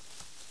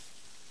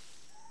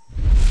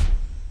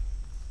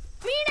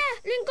 ¡Mira!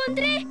 ¡Lo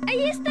encontré!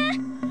 ¡Ahí está!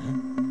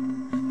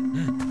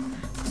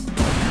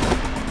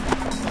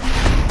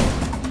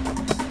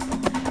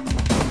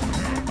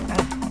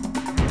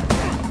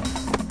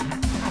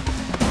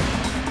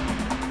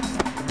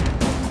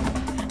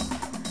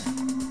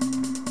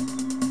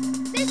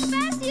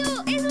 ¡Despacio!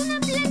 ¡Es una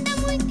planta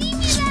muy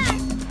tímida!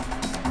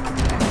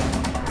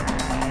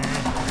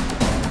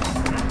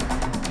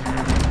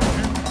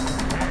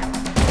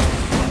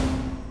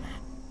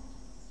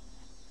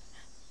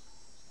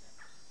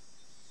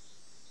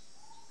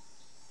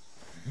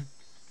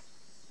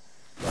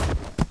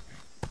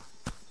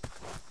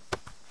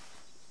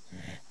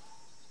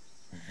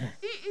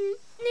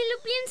 Ni lo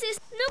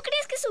pienses. ¿No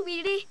crees que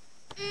subiré?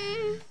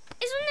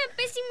 Es una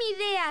pésima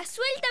idea.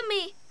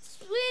 ¡Suéltame!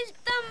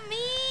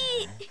 ¡Suéltame!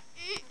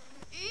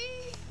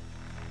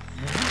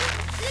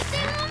 ¡Le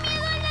tengo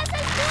miedo a las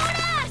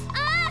alturas!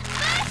 ¡Ah!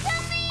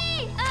 ¡Bájame!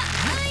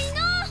 ¡Ay,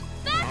 no!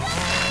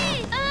 ¡Bájame!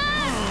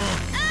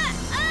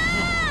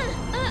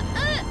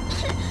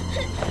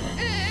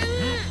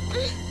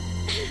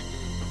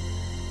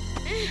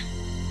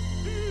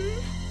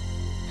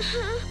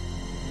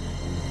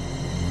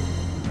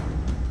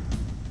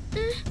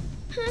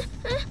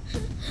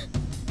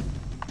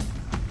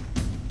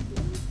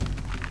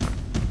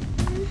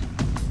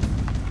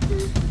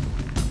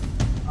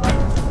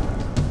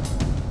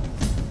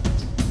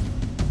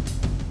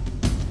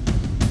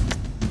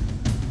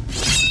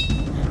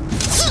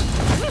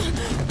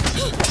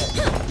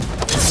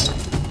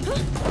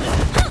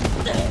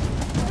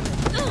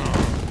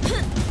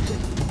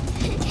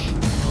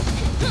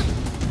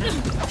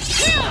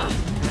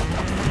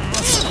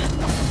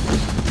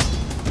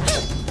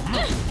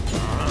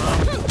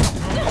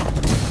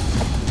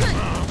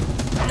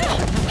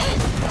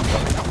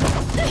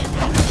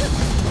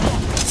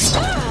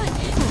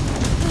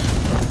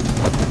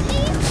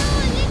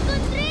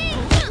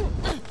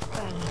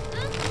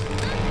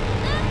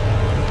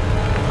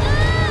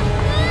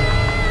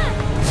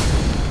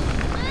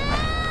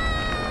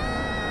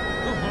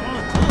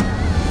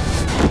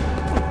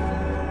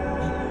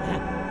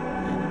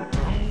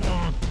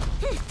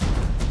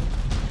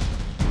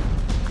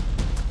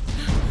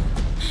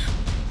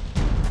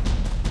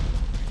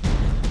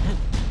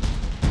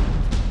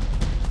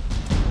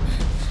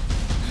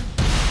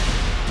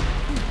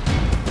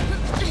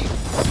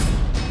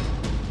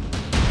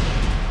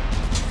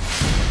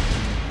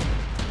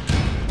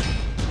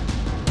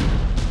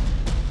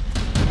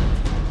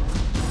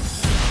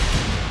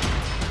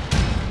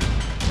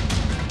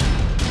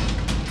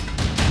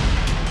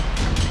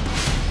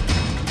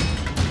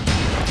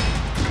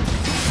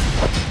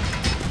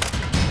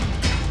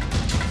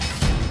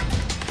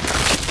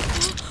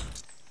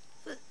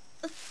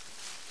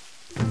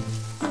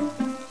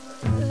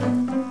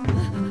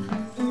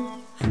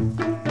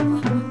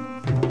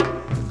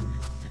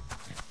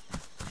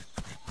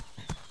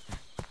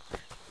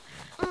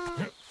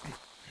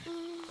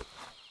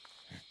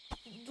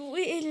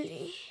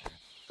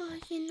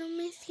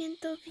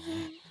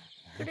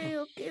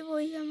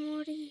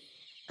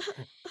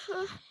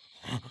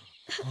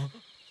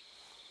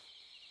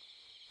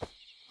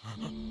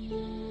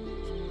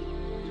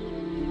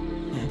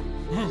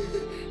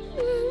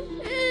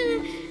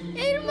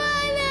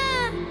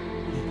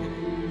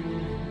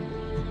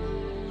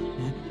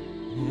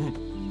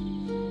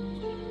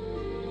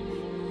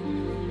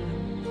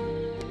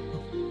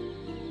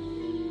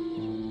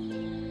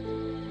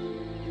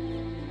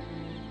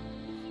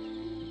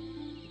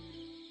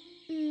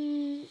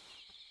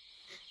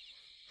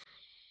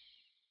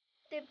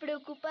 ¿Te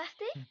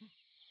preocupaste?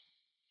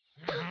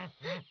 ¿Qué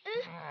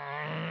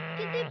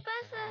te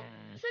pasa?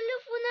 Solo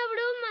fue una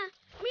broma.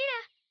 Mira.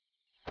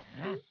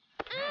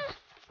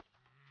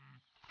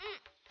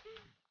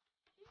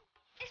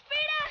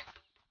 ¡Espera!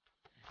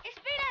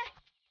 ¡Espera!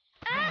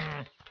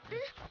 ¡Ah!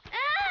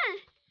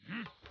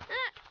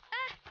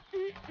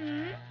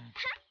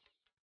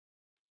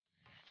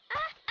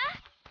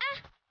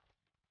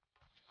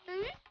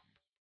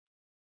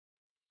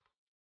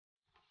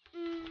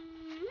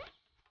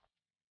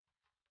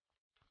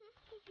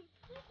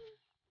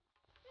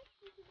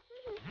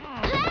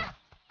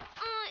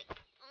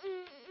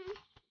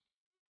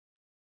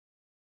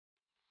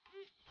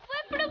 ¡Fue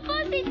a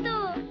propósito!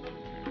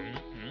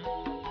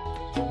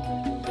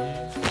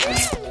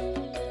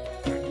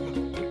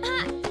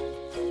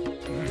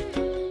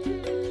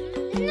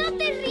 ¡No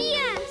te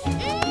rías!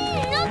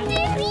 ¡No te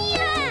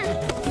rías!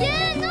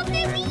 ¡Ya, no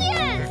te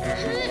rías!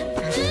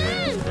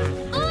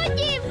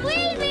 ¡Oye,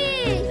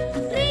 vuelve!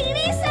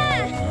 ¡Regresa!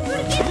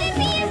 ¿Por qué te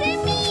ríes de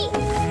mí?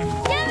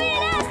 ¡Ya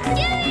verás!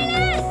 ¡Ya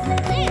verás!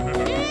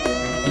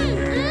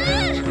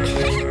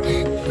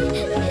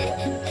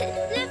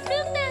 ¡La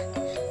fruta!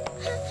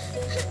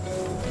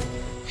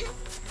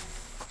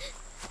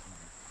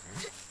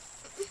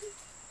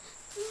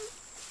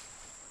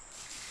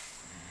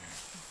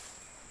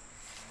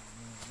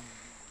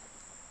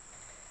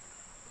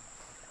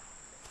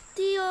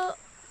 Tío,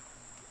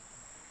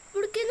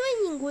 ¿por qué no hay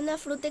ninguna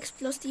fruta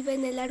explosiva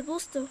en el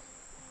arbusto? No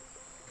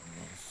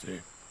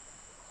sé.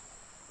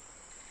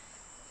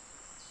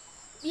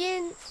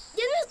 Bien,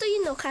 ya no estoy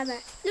enojada.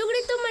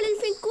 Logré tomar el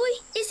Feng Kui.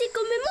 ¿Y si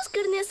comemos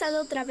carne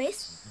asada otra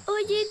vez?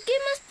 Oye, ¿qué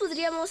más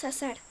podríamos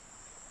asar?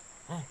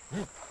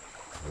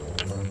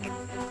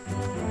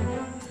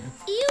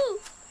 ¡Iu!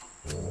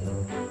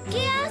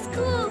 ¡Qué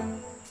asco!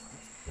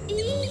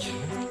 ¡Y!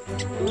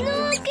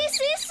 ¡No! ¿Qué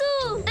es eso?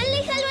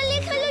 ¡Aléjalo,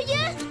 aléjalo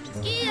ya!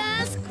 ¡Qué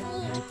asco!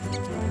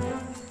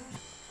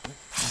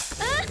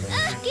 ¡Ah!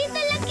 ¡Ah!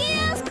 ¡Quítala! ¡Qué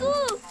asco!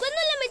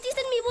 ¿Cuándo la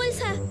metiste en mi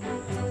bolsa?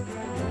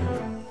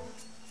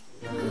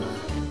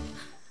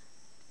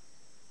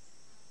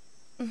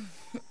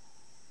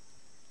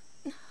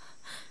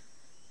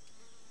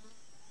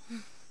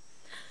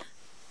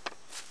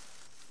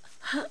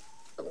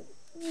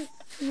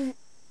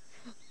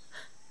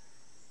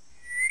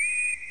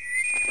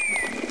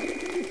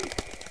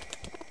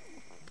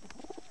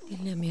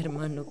 Dile a mi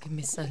hermano que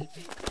me salve.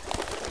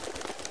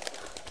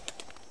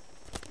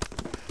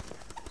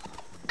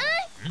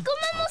 ¡Ay!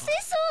 ¡Comamos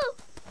eso!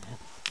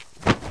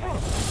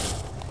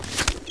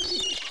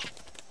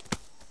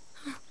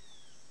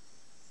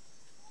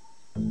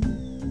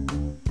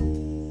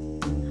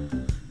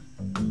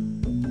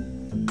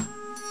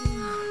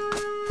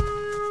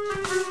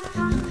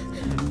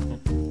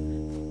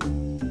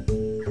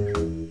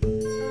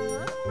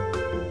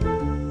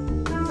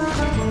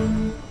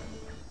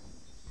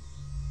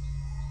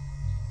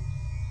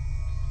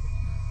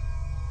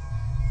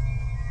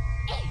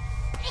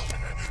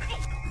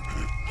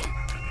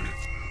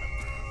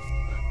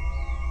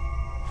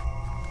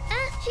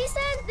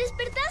 ¡Shisan!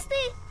 ¡Despertaste!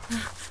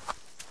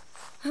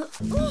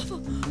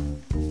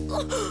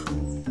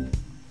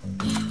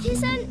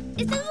 Shisan,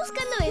 ¿estás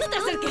buscando esto? ¡No te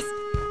acerques!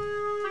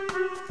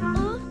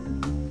 ¿Oh?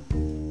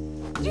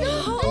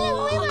 ¡No! ¡Son las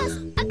nuevas!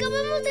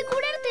 ¡Acabamos de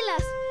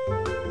curártelas!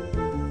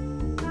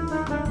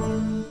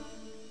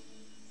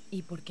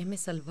 ¿Y por qué me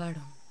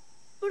salvaron?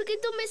 Porque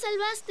tú me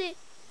salvaste.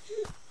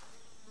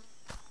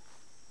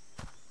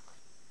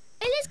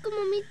 Él es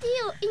como mi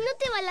tío y no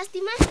te va a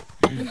lastimar.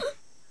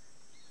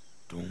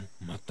 ¿Tú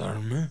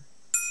matarme?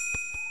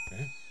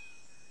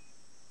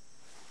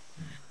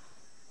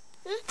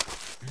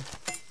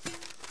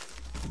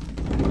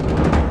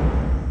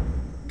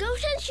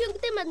 ¿Shang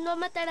te mandó a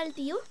matar al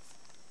tío?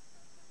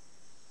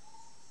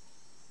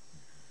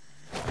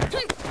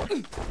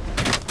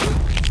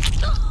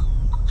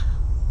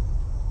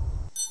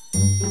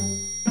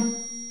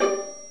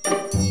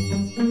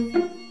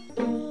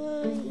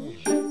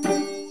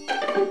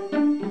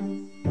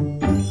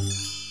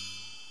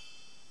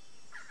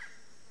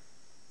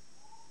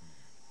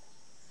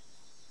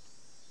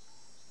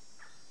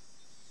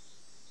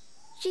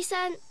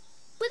 Shisan,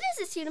 ¿puedes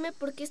decirme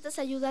por qué estás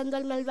ayudando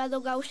al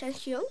malvado Gao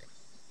Shanxiong?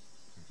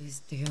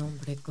 Este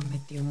hombre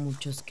cometió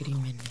muchos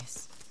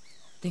crímenes.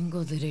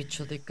 Tengo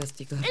derecho de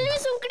castigarlo. Él no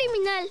es un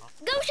criminal.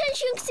 Gao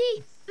Shanxiong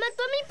sí.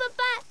 Mató a mi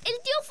papá. El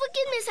tío fue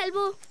quien me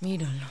salvó.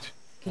 Míralo.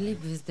 ¿Qué le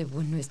ves de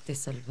bueno a este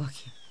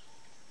salvaje?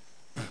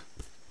 Él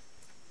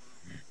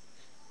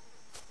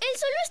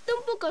solo está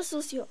un poco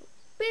sucio,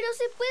 pero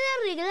se puede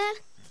arreglar.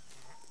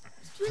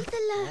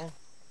 Suéltala.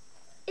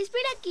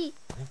 Espera aquí.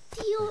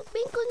 Tío,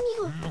 ven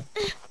conmigo.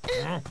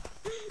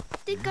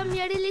 Te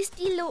cambiaré el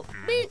estilo.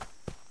 Ven.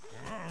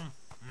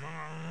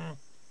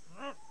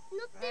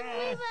 No te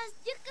muevas.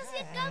 Ya casi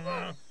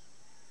acabo.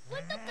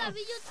 ¿Cuánto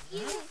cabello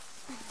tienes?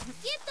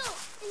 ¡Quieto!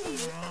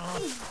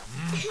 Enderezate.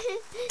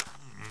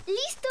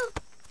 ¡Listo!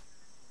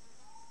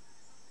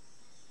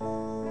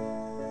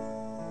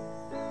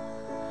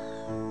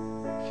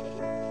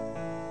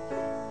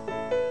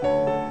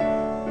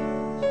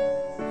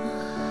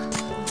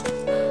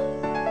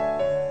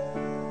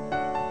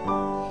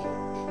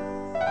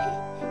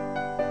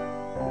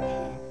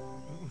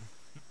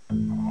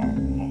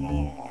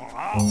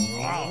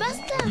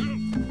 ¡Basta!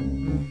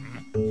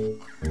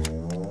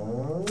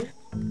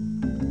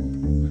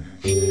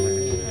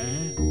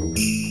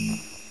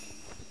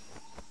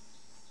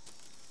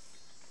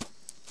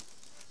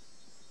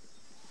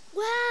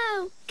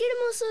 ¡Guau! ¡Qué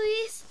hermoso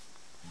es!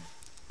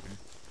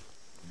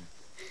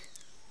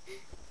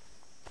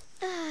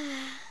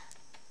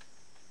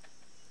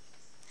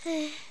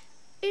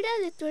 Era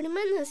de tu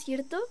hermana,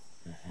 ¿cierto?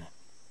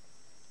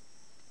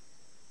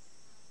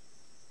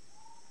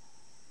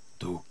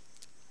 Tú.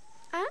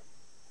 ¿Ah?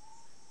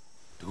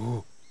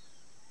 Tú.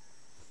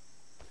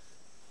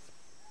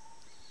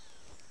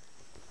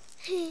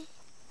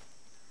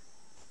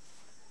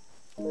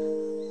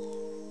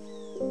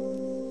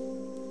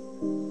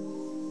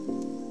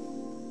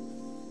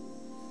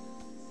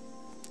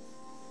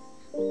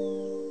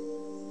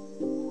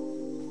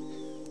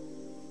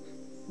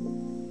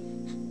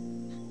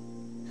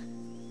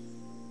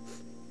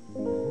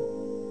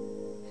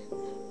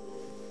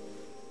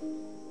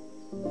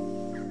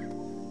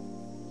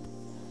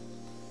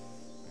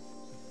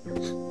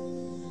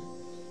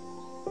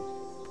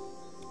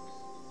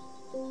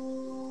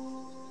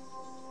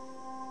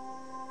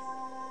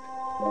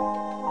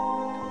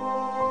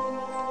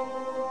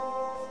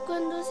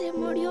 Cuando se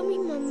murió mi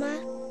mamá,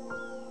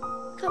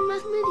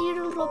 jamás me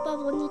dieron ropa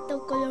bonita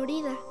o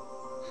colorida.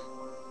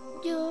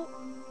 Yo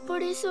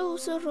por eso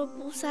uso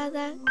ropa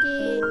usada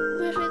que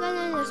me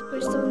regalan las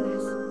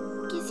personas.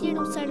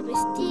 Quisiera usar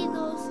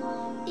vestidos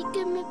y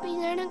que me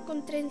peinaran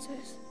con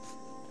trenzas.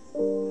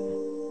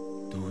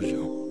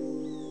 Tuyo.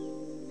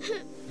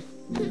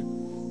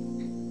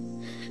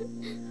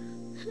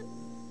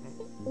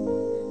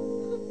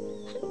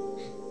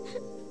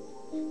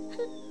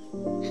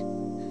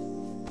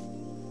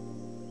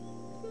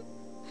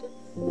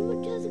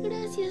 Muchas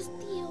gracias,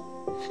 tío.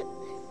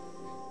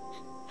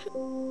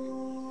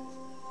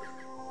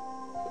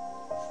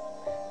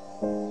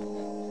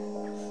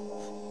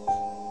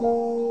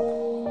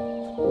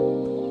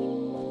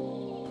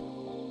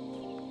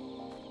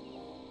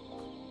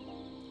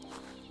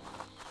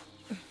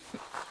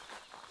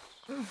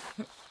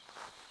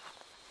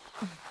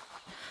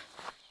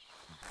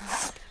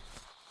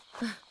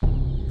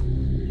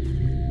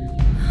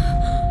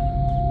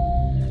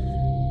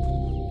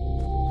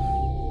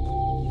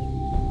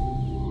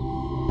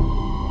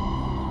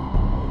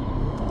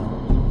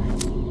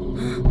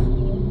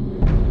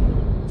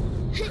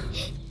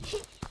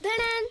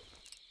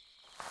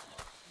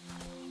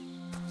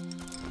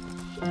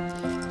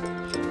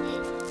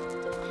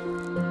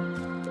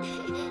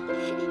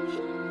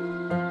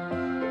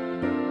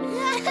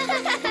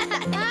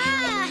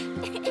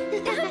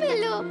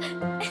 ¡Dámelo!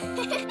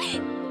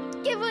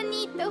 ¡Qué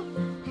bonito!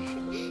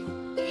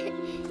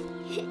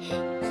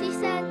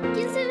 Shisan,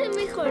 ¿quién se ve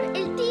mejor,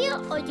 el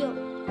tío o yo?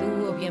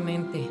 Tú,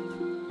 obviamente.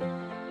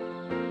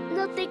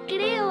 No te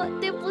creo.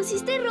 Te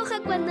pusiste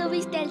roja cuando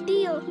viste al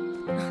tío.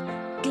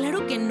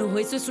 Claro que no,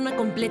 eso es una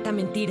completa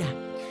mentira.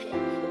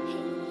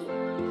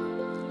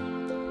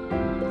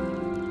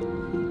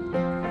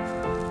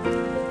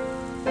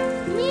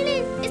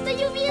 ¡Miren! ¡Está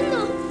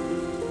lloviendo!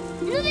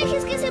 ¡No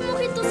dejes que se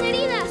mojen tus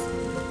heridas!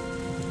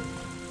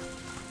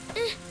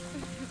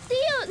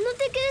 Tío, no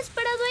te quedes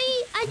parado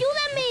ahí.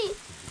 ¡Ayúdame!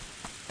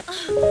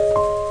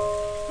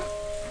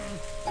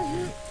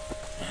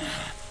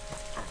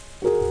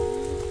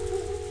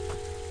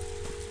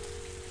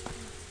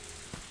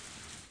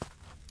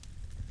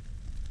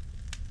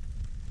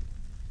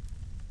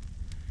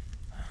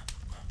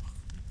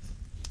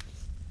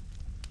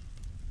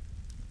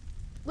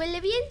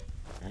 ¿Huele bien?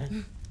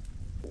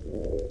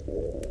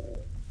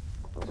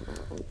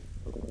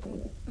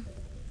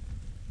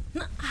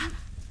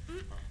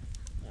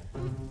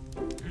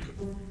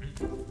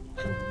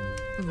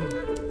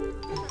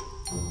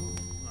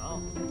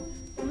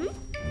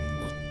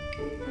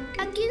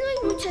 Aquí no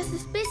hay muchas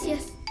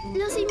especias.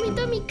 Los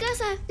invito a mi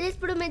casa. Les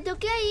prometo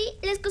que ahí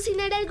les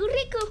cocinaré algo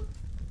rico.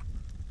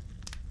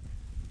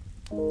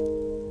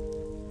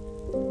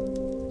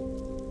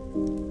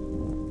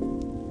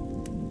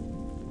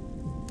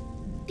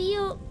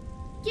 Tío,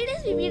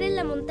 ¿quieres vivir en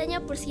la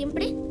montaña por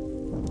siempre?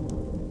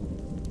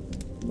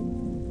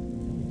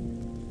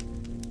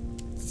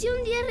 Si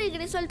un día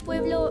regreso al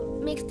pueblo,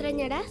 ¿me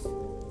extrañarás?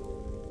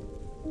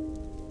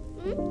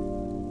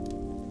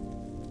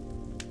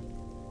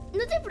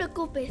 No te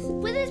preocupes,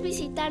 puedes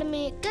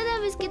visitarme cada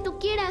vez que tú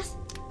quieras.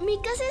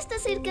 Mi casa está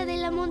cerca de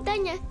la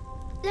montaña.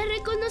 La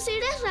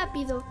reconocerás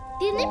rápido.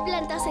 Tiene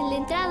plantas en la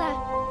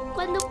entrada.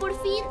 Cuando por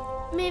fin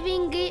me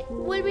vengue,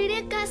 volveré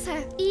a casa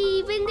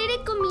y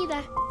venderé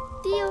comida.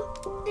 Tío,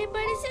 ¿te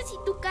parece si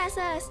tú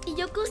cazas y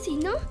yo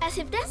cocino?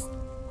 ¿Aceptas?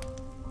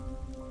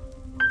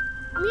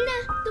 Mira,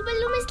 tu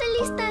paloma está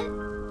lista.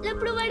 La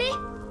probaré.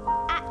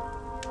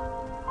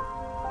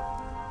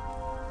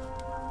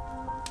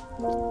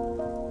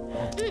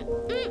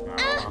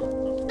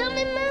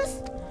 ¡Dame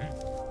más!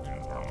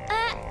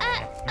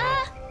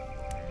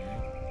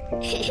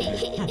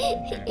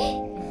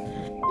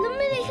 ¡No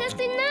me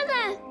dejaste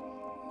nada!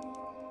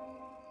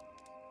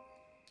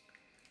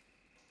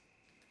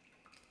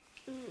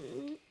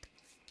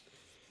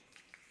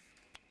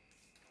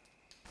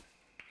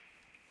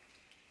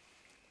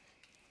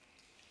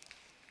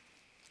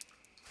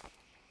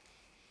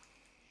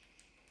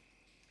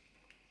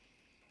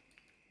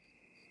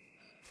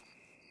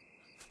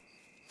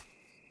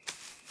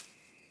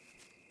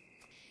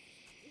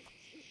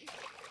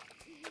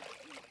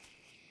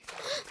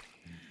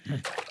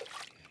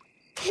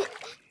 ¡Tío!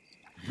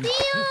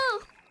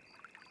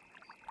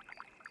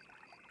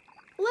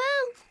 ¡Wow!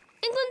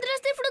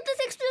 ¡Encontraste frutas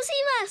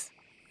explosivas!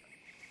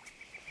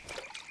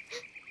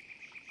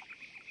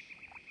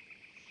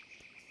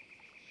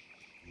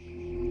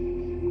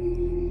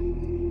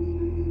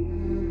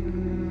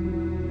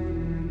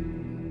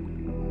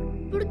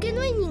 ¿Por qué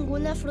no hay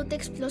ninguna fruta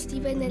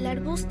explosiva en el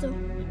arbusto?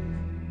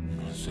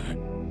 No sé.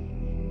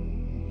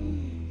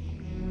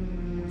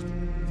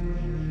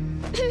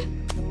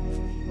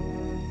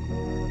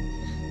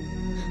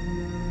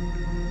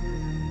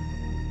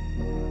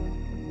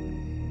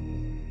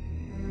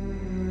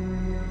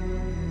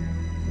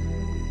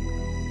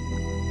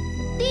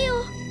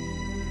 Tío,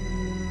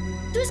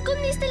 ¿tú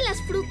escondiste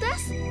las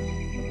frutas?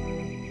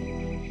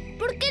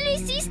 ¿Por qué lo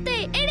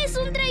hiciste? ¡Eres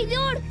un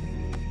traidor!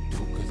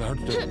 Tú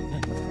quedarte.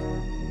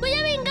 Voy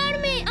a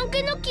vengarme,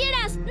 aunque no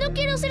quieras. No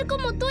quiero ser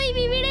como tú y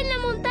vivir en la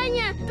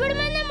montaña. Tu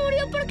hermana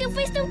murió porque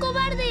fuiste un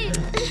cobarde.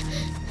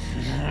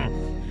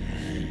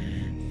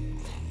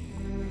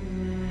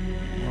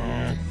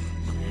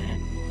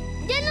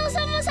 ¡Ya no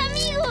somos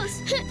amigos!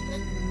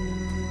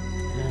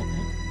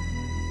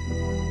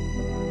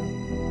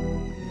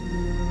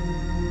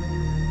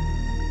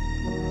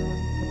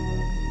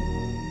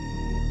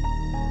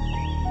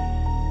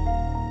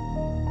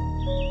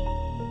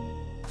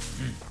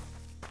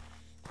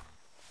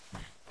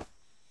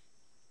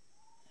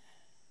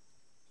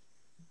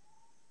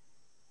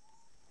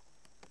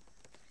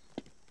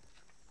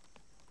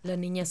 La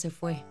niña se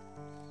fue.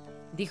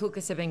 Dijo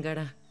que se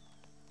vengará.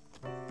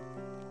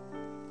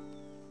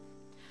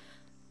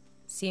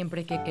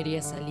 Siempre que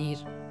quería salir,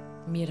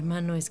 mi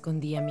hermano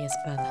escondía mi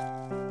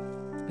espada.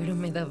 Pero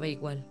me daba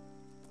igual,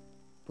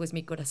 pues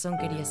mi corazón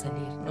quería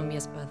salir, no mi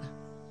espada.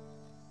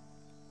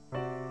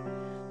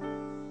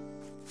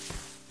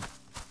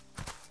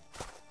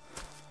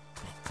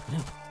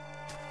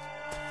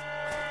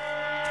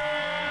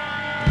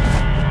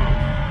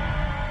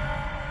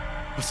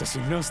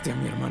 Asesinaste a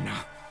mi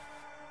hermana.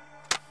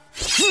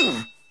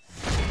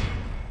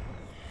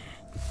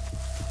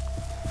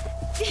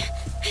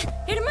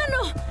 ¡Hermano!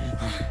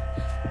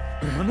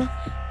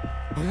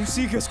 ¿Hermana? Aún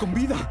sigues con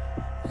vida.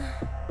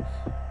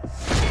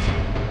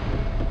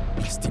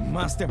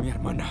 Lastimaste a mi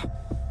hermana.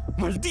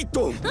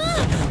 ¡Maldito!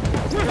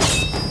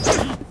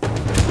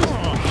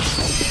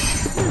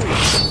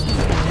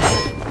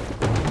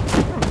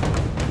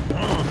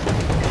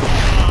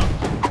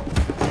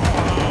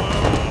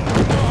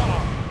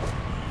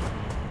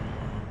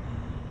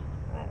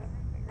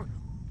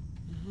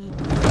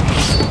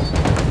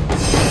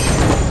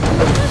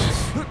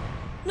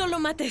 ¡No lo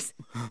mates!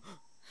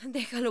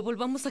 Déjalo,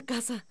 volvamos a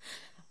casa.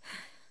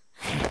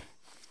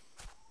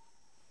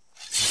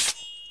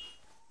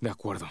 De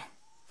acuerdo.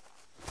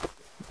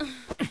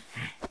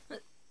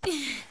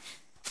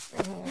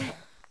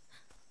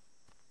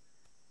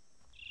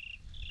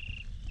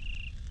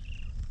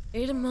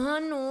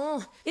 Hermano,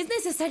 ¿es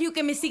necesario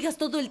que me sigas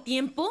todo el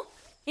tiempo?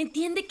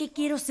 Entiende que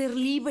quiero ser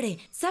libre.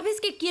 ¿Sabes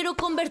que quiero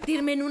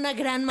convertirme en una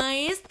gran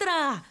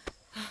maestra?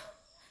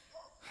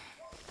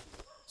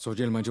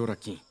 Soy el mayor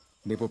aquí.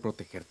 Debo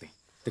protegerte.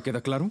 ¿Te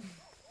queda claro?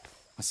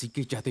 Así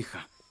que ya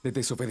deja de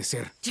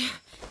desobedecer.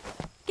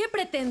 ¿Qué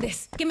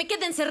pretendes? ¿Que me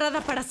quede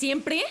encerrada para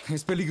siempre?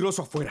 Es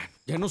peligroso afuera.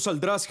 Ya no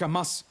saldrás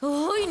jamás.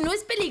 ¡Ay, no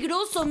es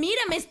peligroso!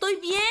 ¡Mírame, estoy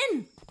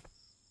bien!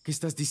 ¿Qué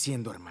estás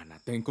diciendo, hermana?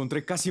 Te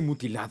encontré casi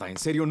mutilada. ¿En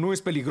serio no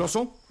es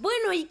peligroso?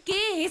 Bueno, ¿y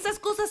qué? Esas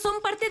cosas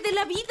son parte de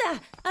la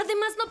vida.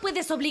 Además, no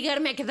puedes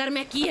obligarme a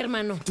quedarme aquí,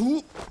 hermano.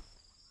 ¿Tú?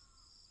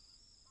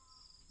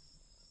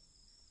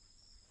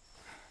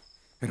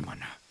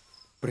 Hermana,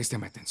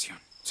 préstame atención,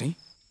 ¿sí?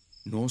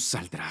 No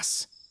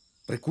saldrás.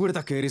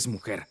 Recuerda que eres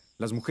mujer.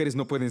 Las mujeres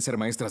no pueden ser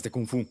maestras de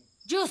Kung Fu.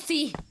 Yo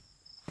sí.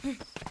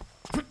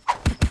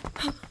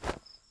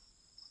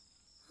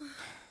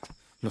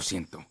 Lo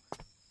siento,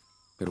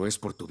 pero es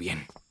por tu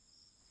bien.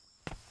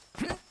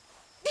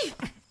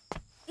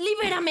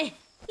 ¡Libérame!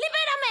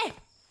 ¡Libérame!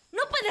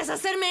 ¡No puedes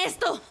hacerme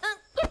esto!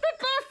 ¿Qué te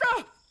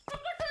pasa? ¿Por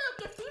qué te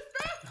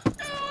enloqueciste?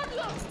 ¡Te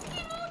odio! ¡Y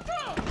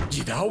mucho!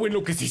 ¿Yidao,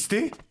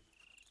 enloqueciste?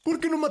 ¿Por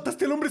qué no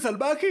mataste al hombre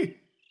salvaje?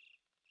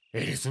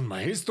 Eres un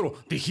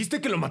maestro.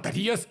 Dijiste que lo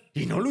matarías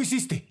y no lo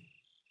hiciste.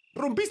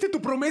 ¡Rompiste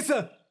tu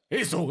promesa!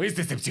 ¡Eso es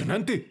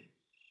decepcionante!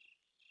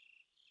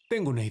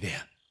 Tengo una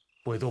idea.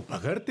 ¿Puedo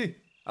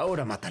pagarte?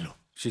 Ahora mátalo.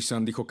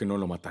 Shisan dijo que no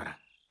lo matara.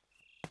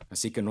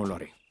 Así que no lo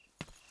haré.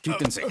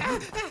 Quítense.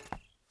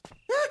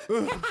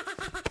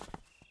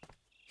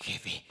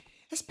 Jefe,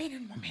 espera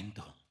un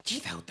momento.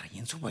 Yidao trae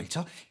en su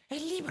bolso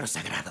el libro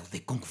sagrado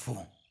de Kung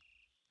Fu.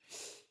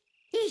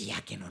 Y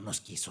ya que no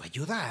nos quiso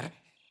ayudar,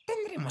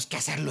 tendremos que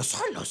hacerlo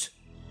solos.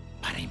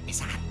 Para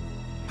empezar,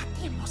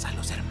 matemos a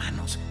los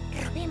hermanos,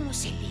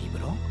 robemos el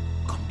libro,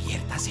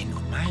 conviértase en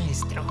un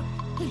maestro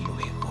y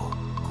luego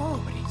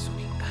cobre su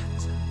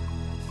venganza.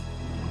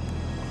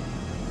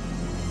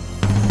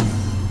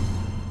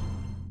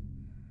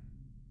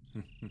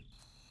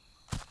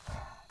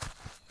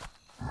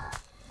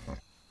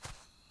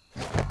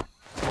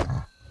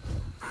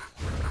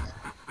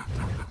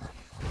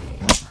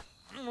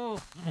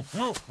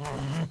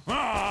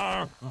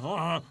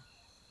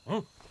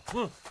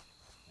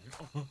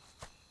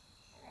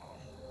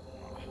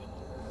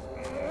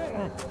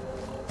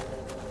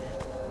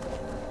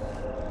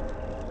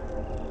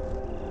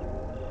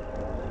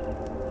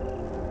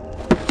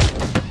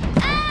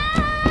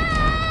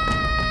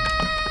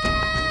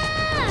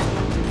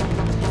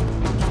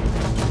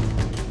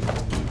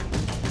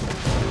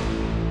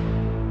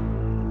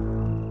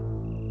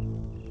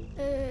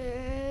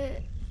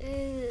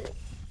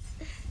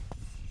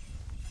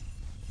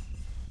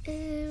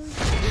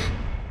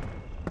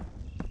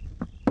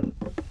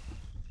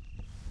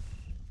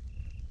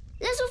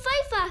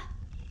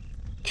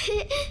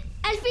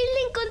 ¡Al fin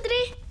la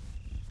encontré!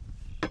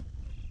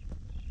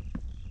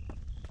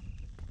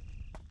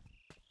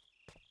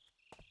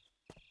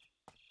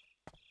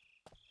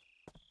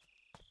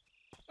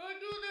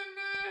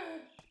 ¡Ayúdenme!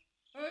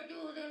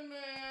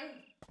 ¡Ayúdenme!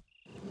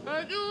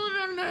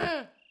 ¡Ayúdenme!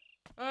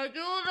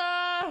 ¡Ayuda!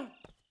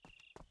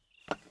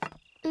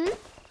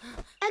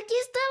 Aquí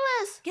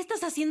estabas. ¿Qué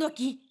estás haciendo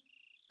aquí?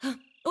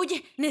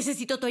 Oye,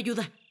 necesito tu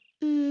ayuda.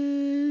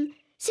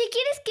 Si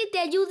quieres que te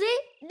ayude,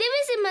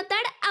 debes de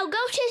matar a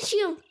Gao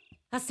Shenxiong.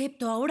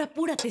 Acepto, ahora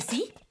apúrate,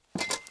 ¿sí?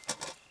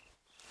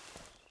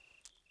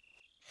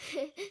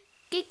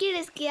 ¿Qué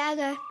quieres que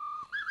haga?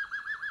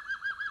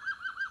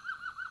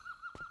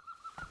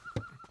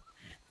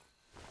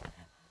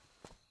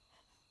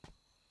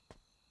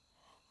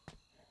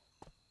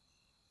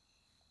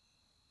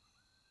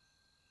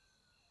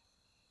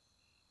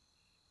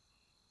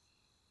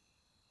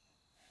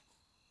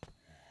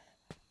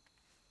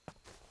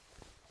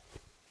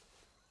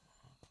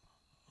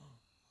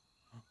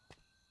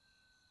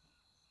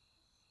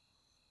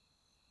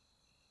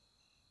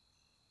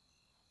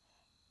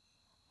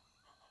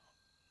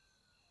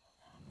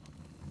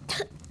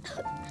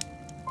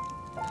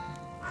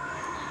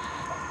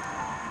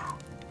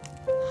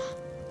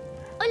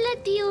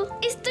 Hola, tío.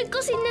 Estoy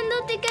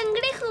cocinándote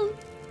cangrejo.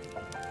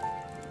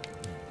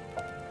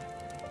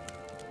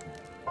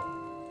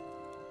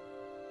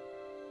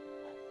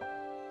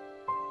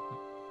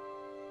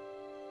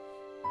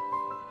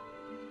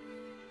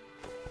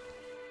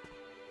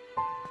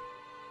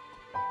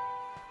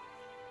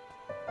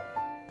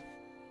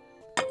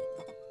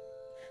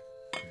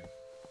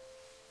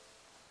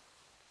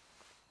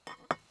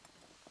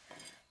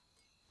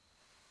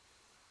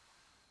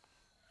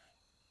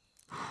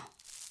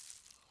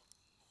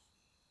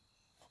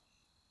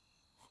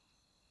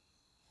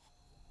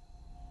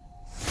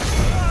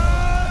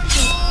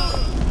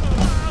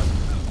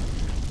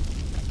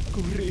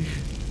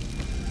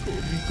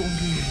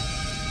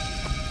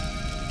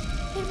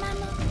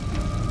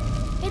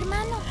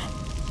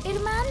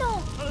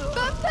 ¡Hermano!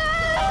 ¡Papá!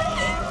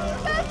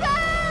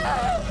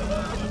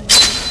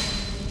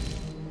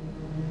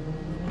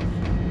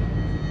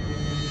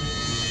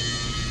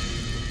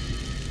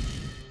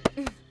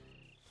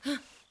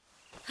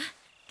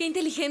 ¡Qué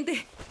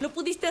inteligente! ¡Lo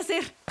pudiste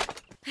hacer!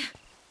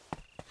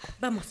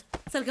 Vamos,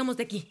 salgamos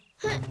de aquí.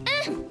 ¡No,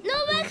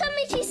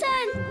 bájame,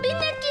 Shi-san!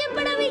 ¡Vine aquí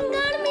para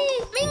vengarme!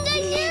 ¡Me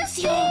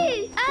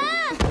engañaste! ¡Ah!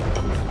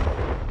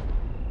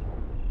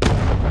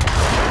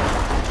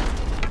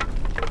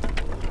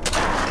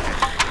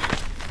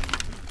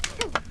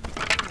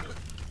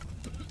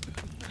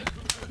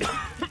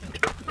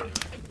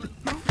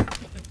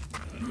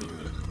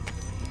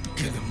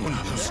 ¿Qué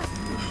demonios?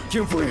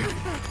 ¿Quién fue?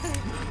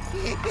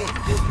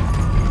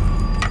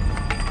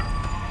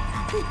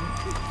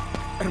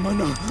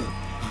 Hermana,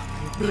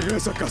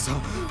 regresa a casa.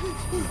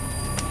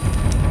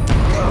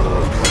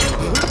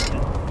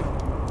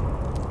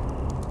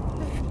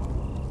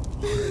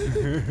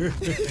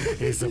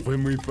 Eso fue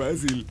muy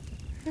fácil.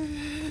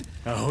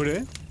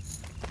 Ahora,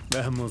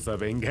 vamos a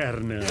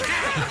vengarnos.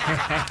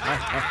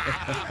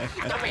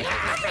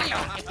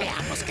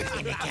 Veamos qué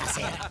tiene que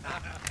hacer.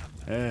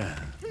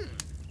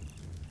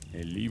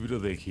 ¿El libro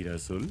de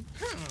girasol?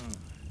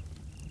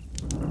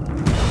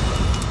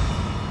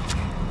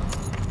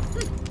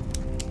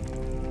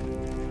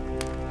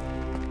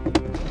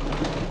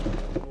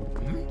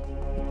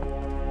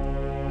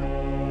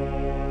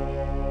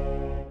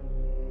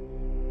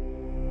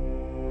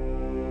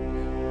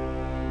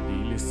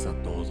 Diles a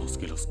todos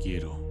que los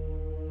quiero.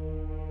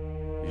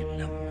 En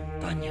la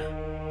montaña.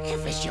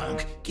 Jefe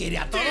Chong, ¿quiere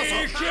a todos?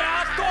 ¡Dije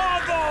a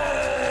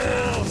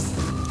todos!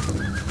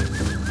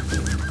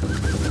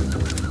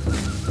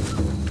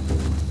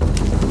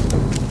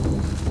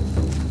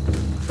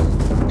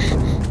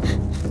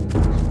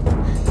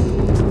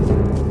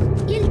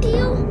 ¿Y el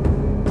tío?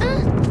 ¿Ah?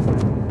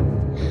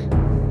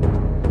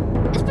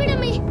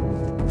 Espérame.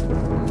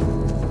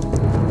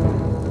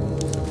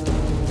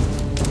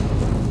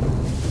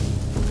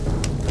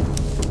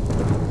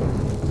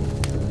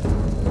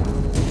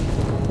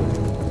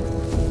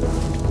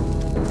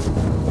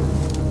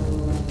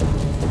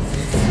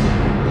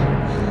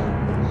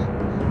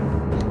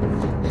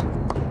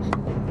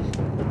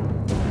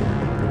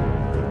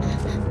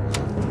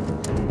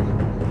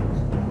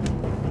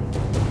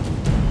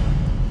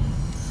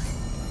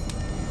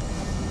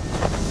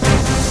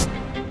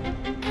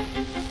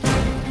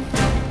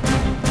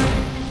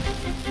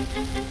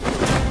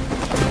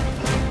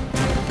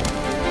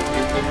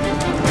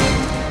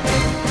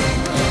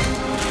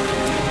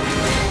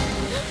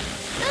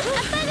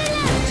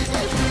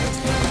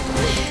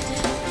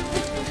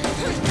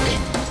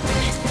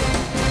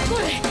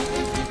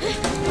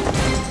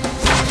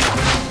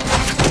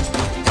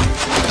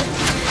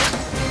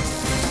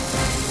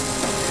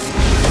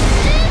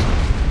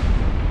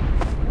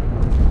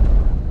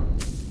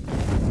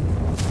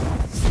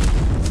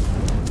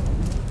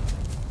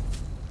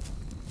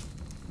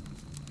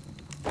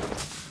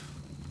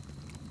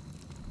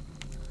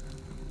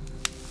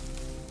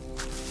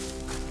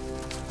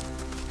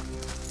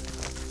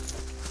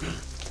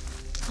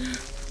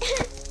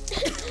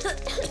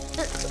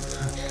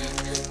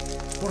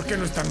 ¿Por qué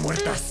no están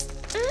muertas?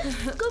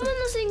 ¿Cómo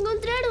nos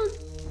encontraron?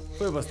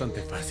 Fue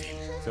bastante fácil.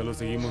 Solo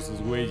seguimos sus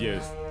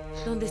huellas.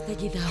 ¿Dónde está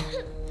Guotao?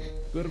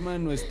 Tu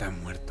hermano está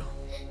muerto.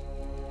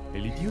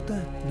 El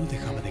idiota no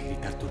dejaba de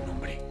gritar tu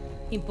nombre.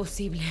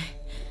 Imposible.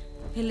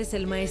 Él es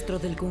el maestro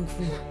del Kung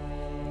Fu.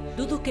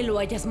 Dudo que lo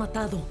hayas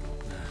matado.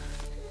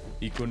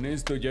 ¿Y con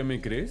esto ya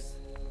me crees?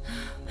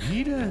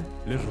 Mira,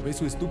 le robé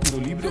su estúpido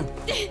libro.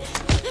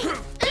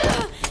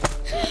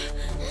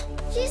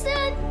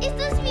 Shi-san,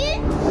 ¿estás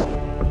bien?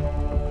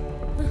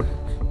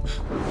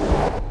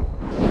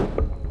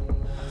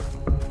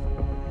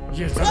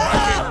 ¡Y el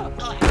salvaje!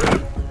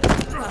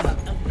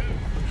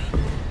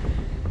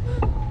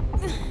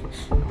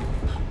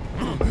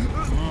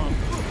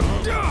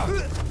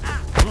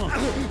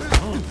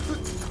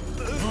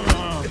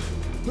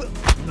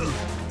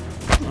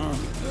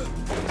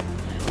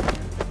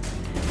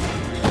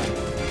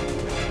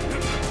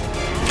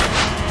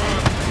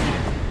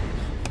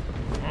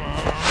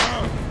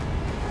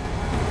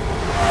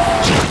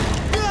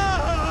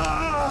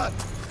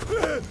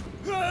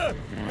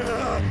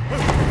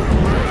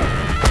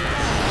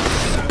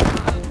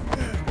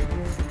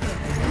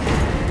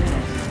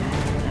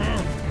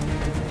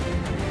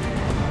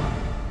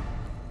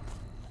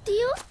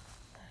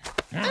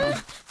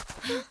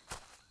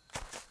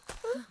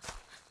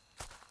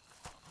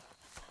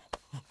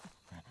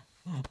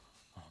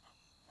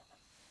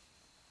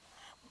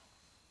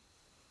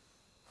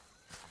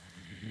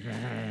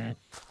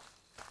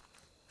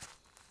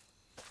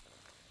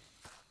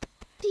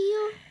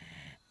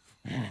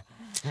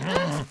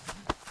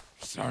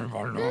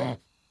 ¡Sálvalo!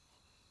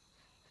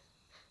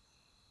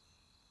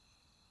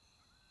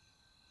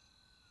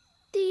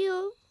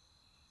 Tío,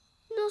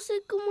 no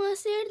sé cómo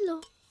hacerlo.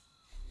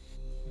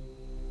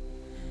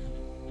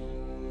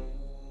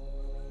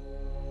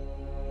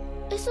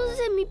 Eso es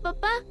de mi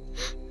papá.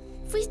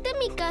 ¿Fuiste a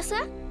mi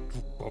casa?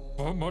 Tu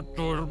papá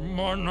mató a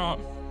hermana.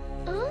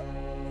 ¿Ah?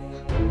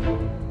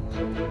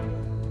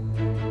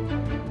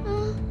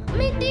 ¡Ah!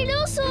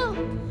 ¡Mentiroso!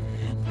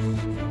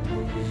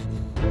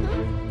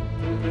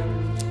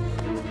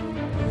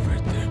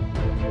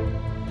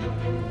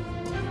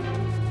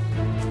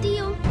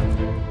 Tío,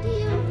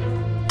 tío.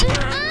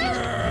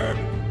 ¡Ah!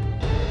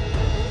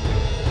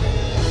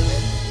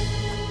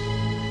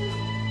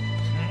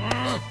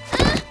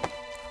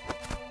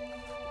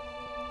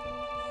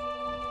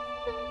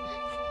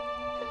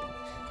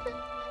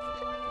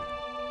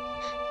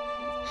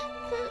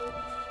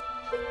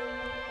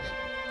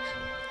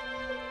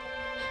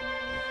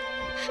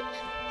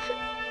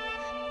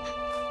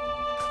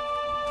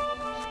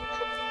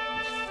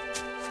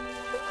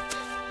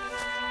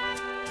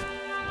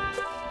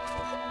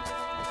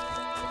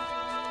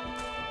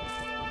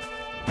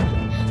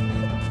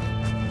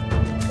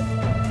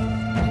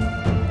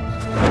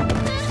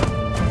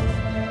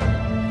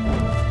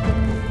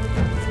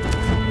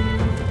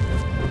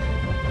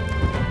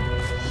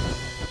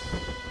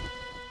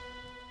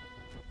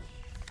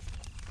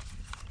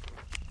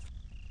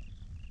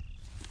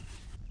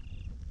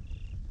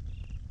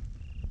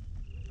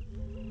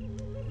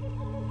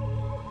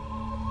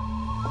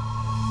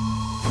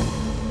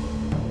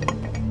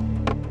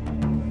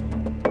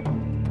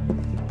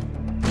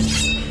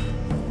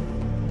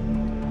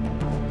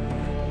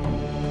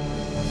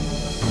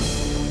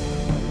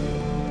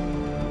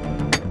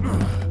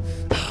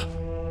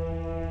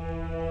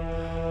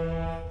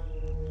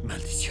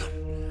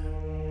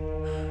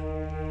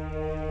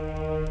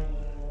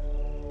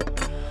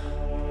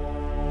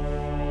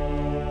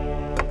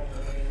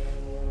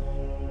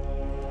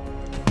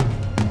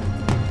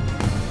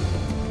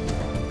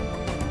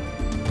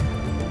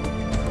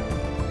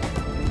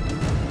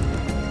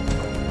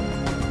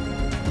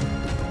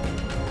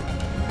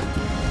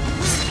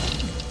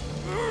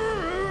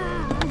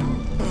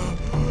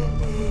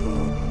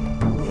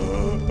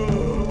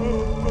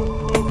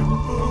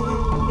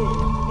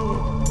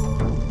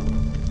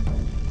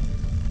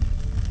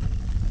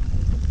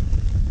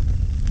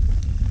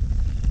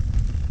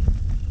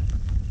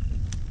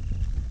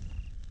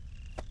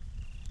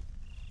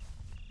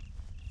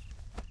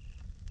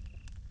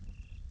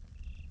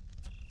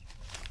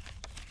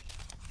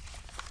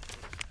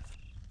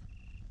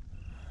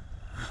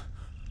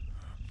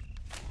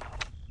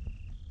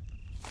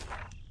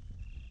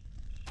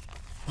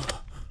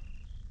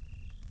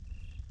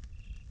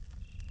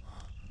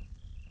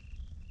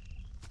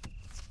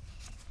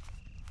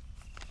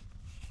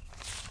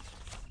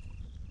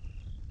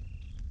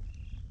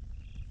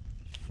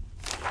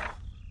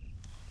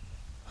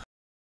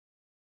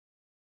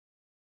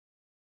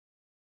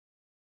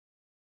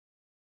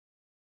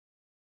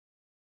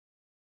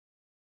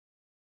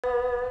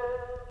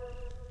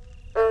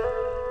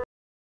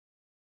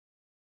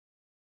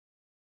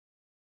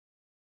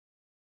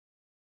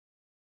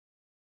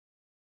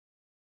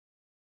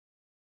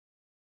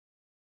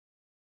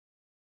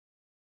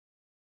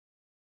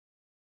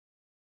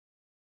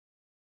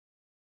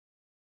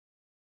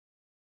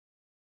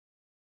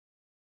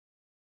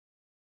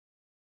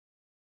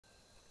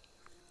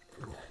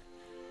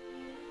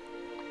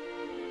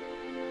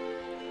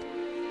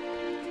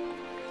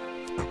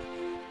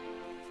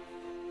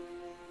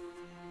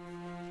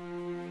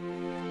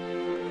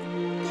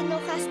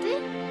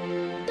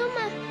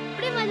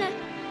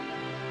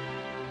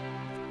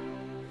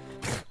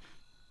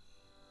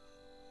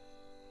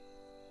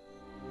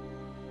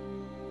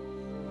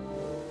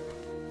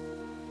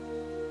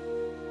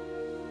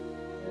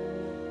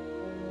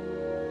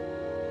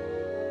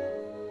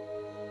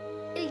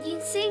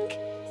 ginseng,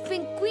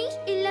 fengcui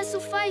y la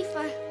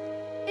sufaifa.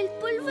 El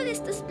polvo de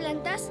estas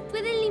plantas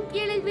puede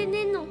limpiar el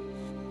veneno.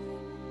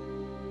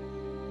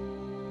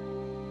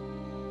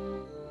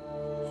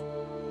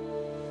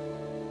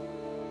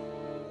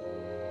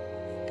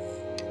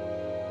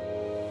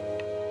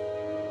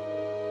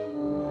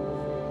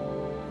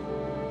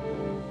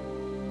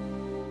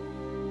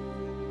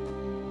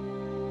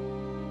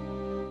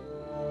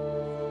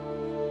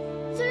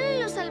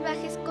 Solo los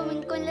salvajes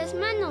comen con las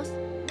manos.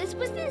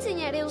 Después te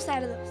enseñaré a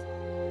usarlos.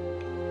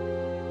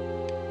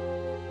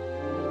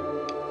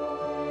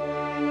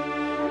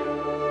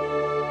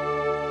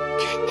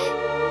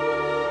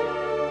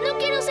 No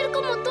quiero ser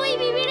como tú y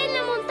vivir en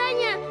la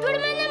montaña. Tu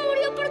hermana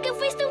murió porque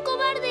fuiste un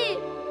cobarde.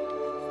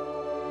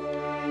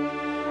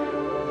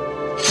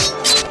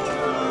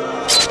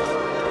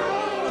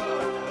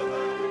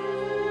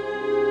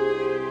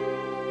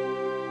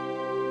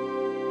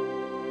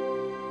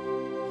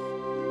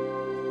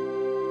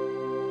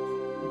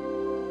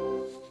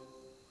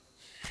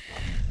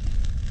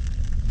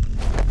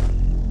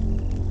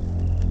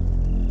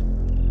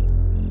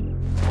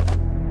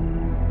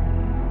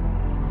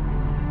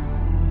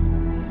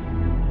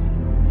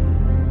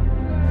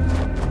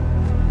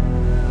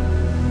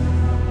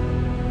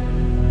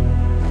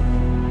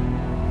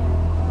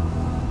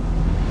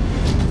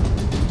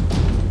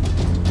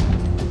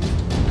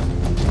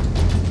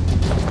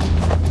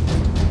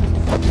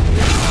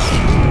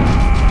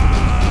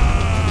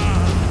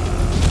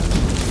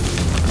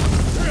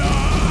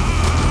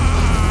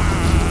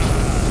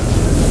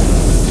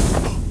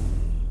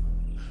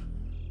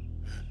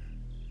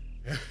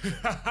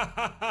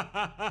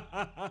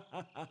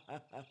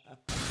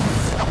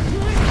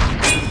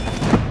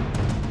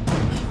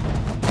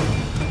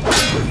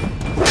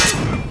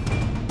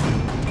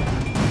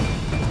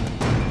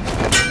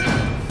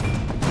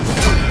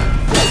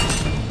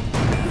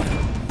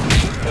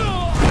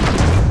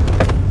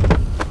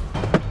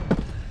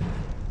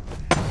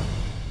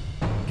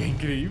 ¡Qué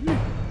increíble!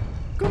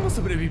 ¿Cómo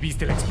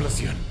sobreviviste a la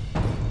explosión?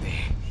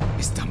 ¿Dónde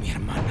está mi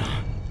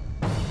hermana?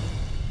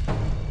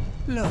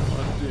 La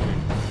maté.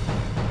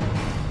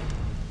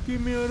 ¿Qué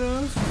me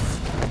harás?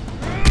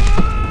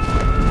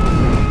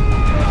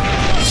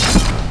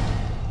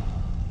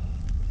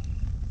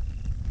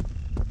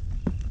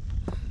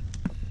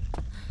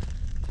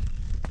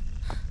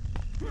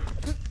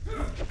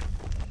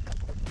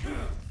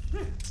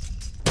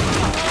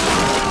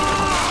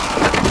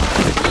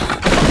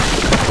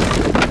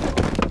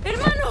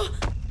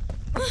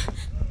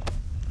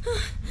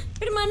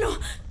 ¡Hermano!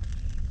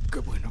 Qué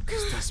bueno que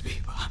estás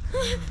viva.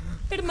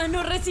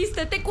 Hermano,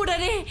 resiste, te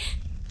curaré.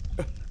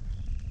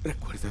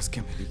 ¿Recuerdas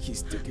que me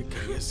dijiste que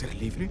querías ser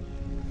libre?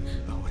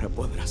 Ahora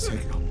podrás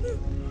serlo.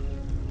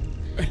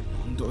 El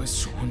mundo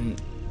es un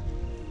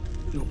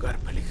lugar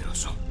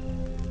peligroso.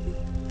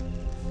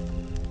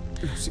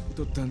 Lo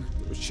siento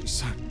tanto,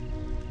 Shi-san.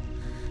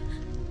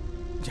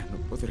 Ya no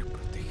podré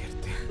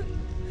protegerte.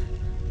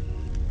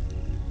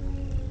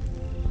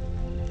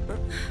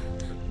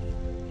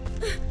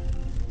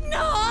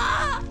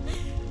 ¡No!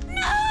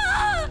 ¡No!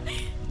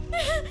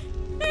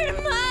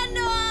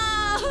 ¡Hermano!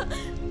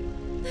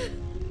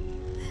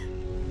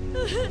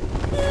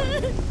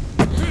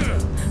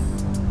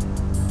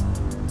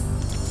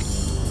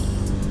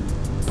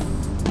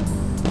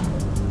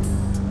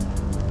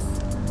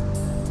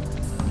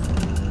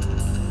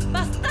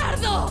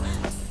 ¡Bastardo!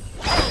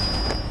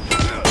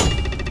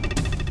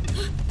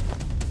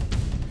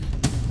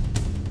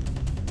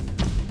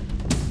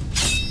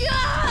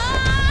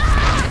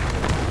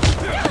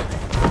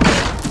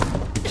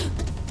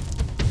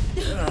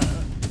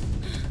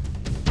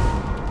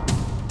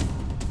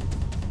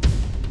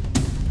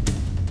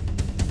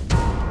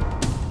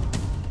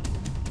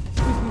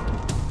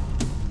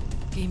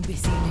 ¡Qué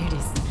imbécil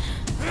eres!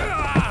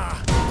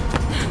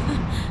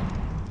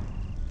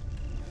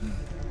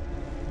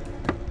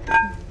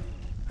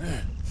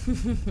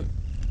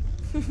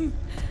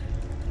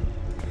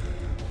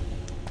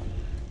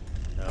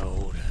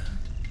 Ahora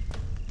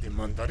te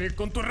mandaré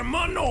con tu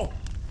hermano.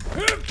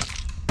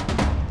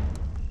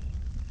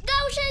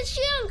 ¡Gao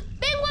Shenxiong!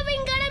 ¡Vengo a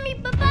vengar a mi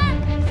papá!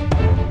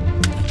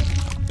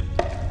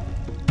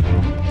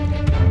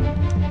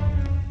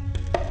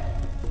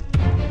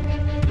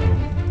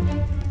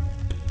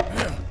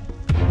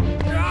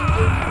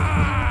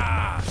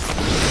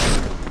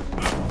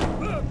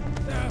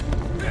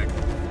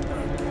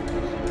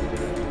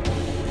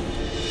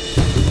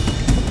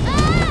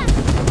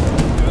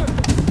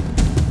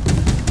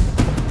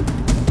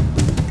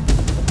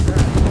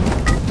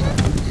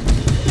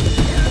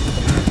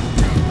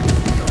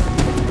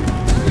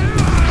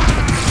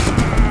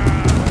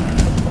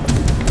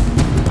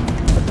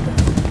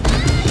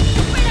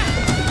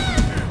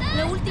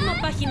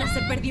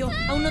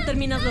 Aún no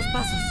terminas los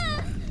pasos.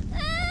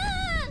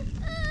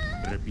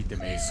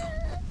 Repíteme eso.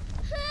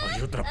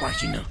 Hay otra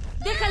página.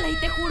 Déjala y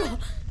te juro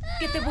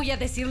que te voy a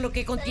decir lo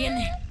que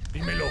contiene.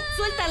 Dímelo.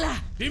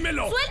 ¡Suéltala!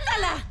 ¡Dímelo!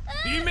 ¡Suéltala!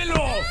 ¡Dímelo!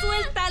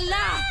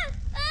 ¡Suéltala!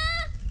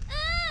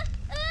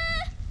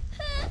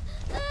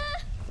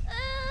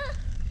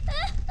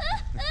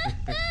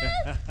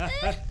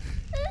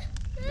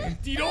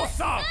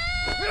 ¡Mentirosa!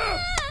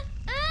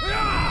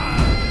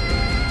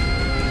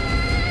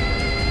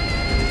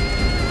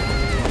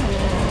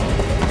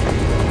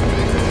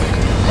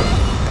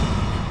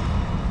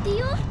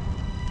 ¿Tío?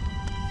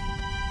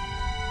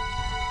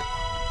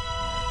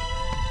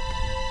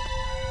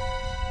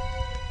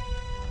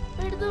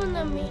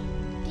 Perdóname,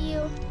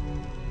 tío.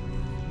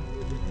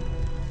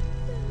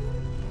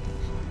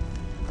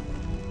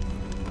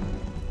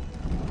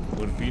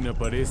 Por fin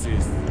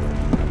apareces.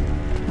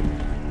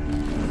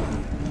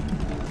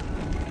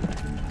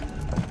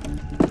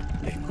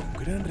 Tengo un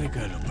gran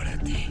regalo para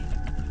ti.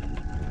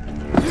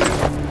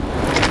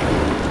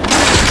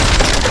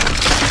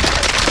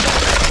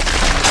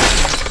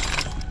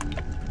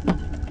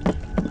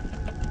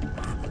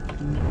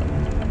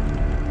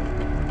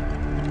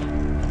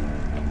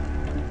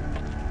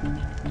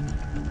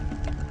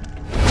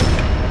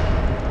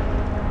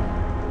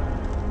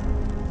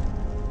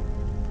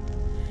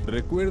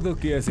 Recuerdo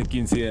que hace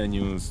 15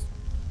 años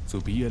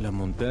subí a la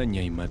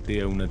montaña y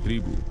maté a una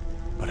tribu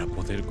para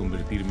poder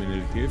convertirme en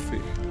el jefe.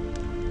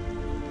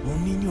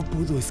 Un niño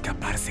pudo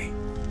escaparse.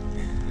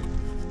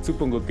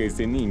 Supongo que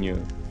ese niño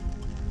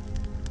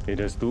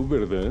eras tú,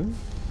 ¿verdad?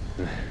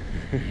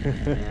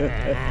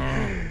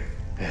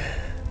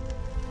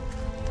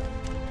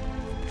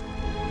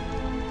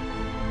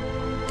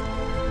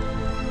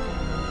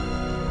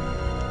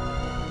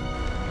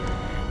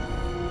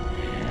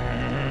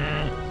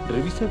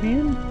 Revisa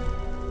bien.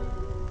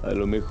 A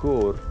lo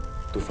mejor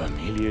tu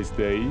familia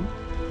está ahí.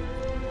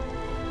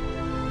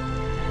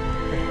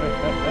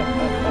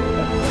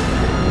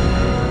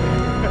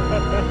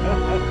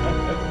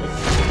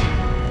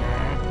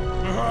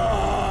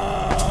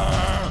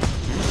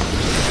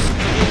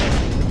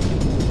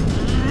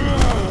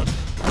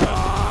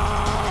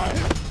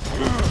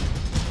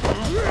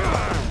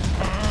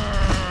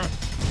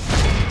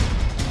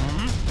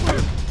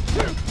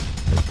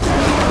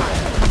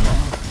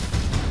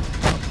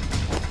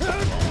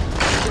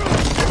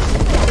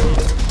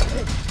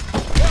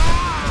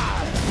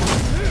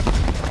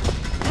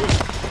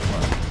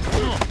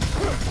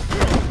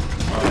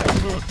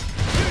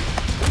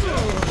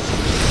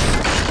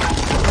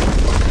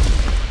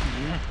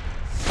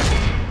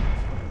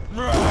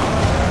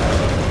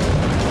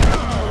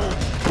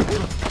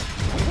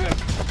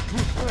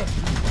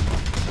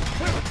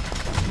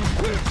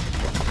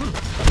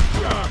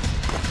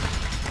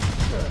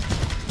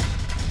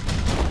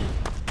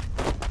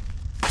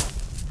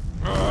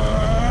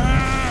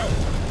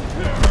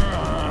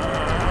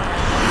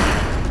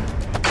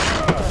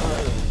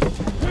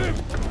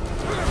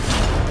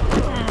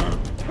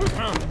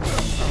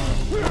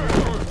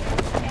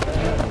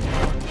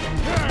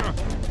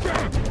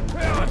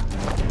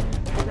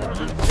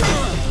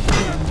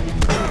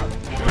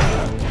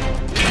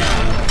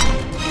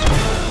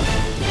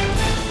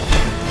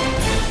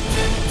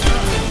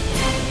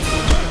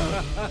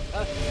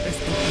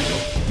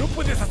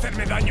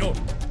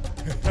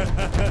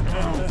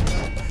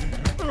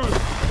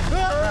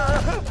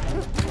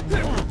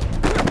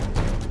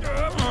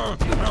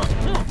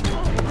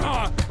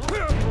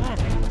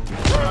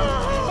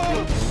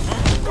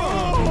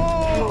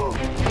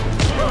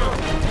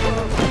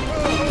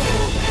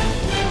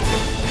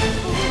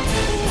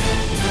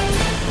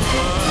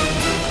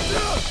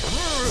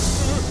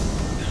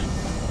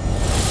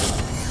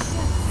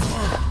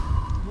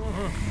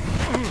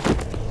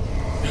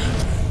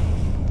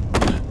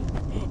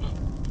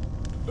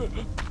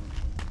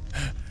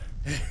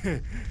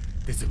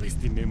 Te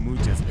subestimé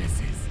muchas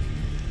veces.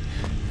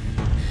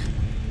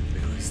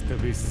 Pero esta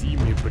vez sí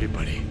me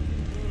preparé.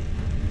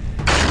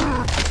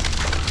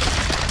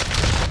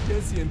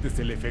 Ya sientes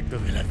el efecto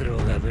de la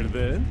droga,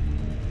 ¿verdad?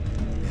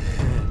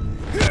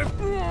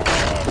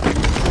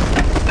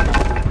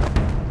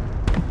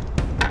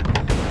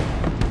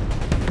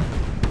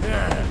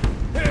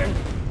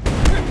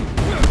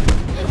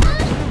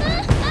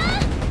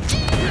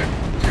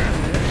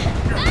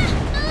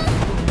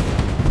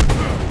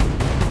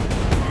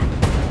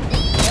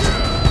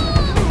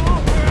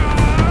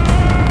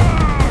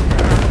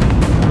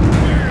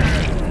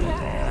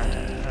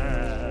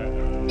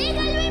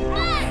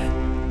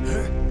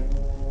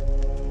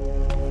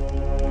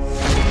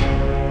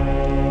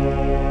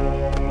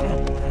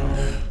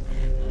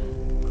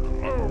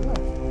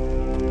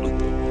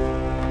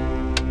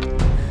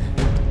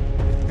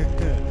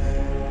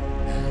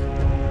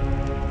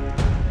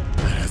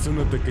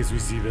 ¿Ataque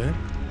suicida?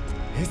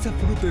 Esa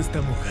fruta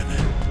está mojada.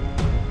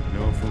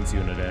 No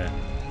funcionará.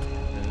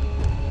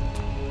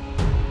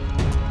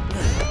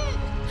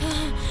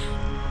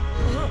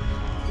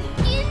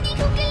 ¿Quién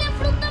dijo que la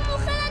fruta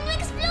mojada no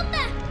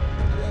explota?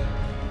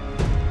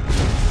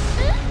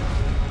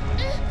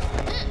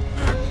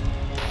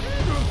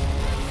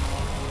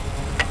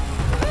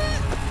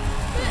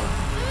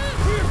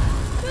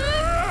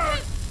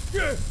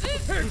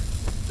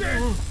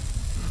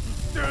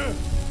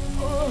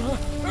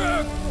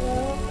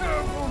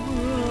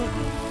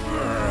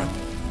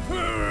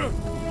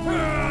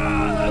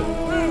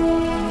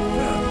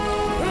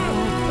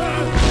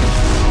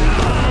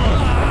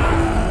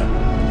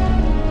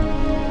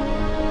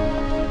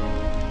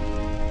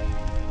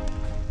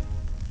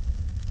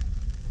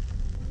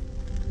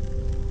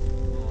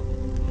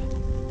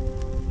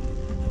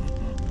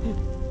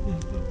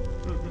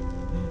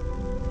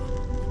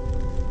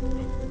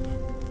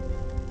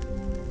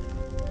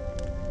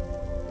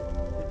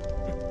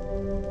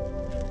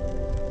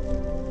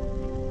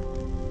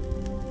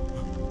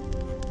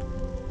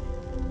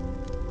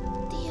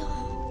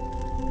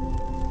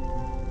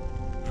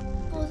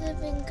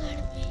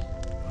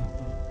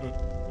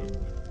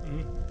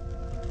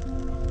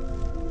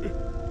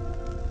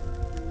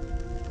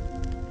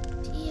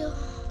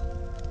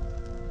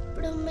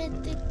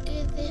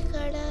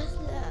 dejarás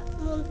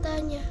la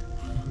montaña.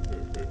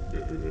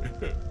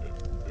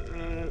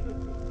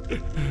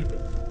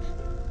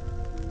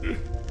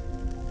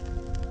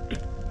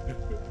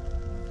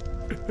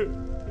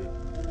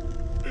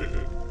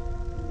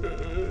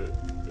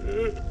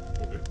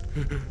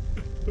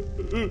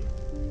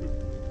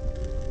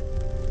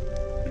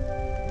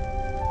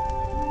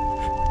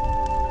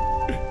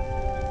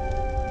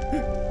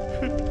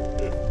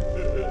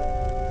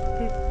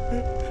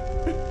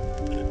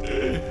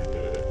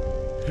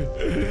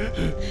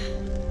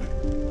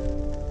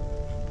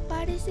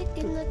 Parece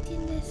que no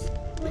tienes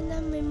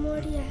buena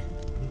memoria.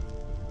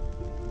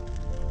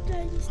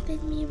 Caíste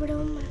en mi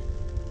broma.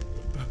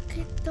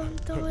 Qué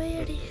tonto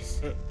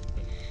eres.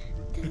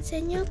 ¿Te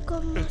enseño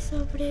cómo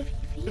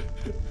sobreviví?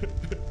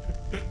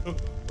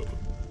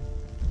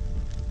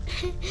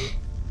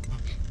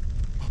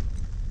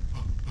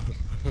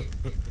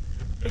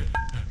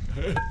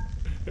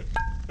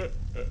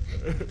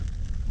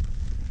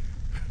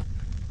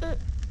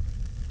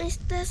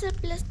 Estás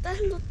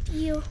aplastando,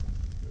 tío.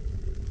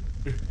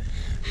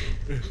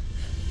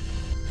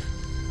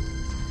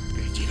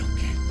 ¿Creyeron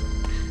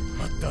que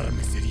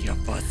matarme sería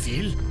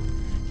fácil?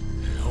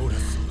 Ahora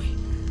soy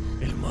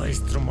el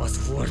maestro más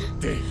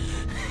fuerte.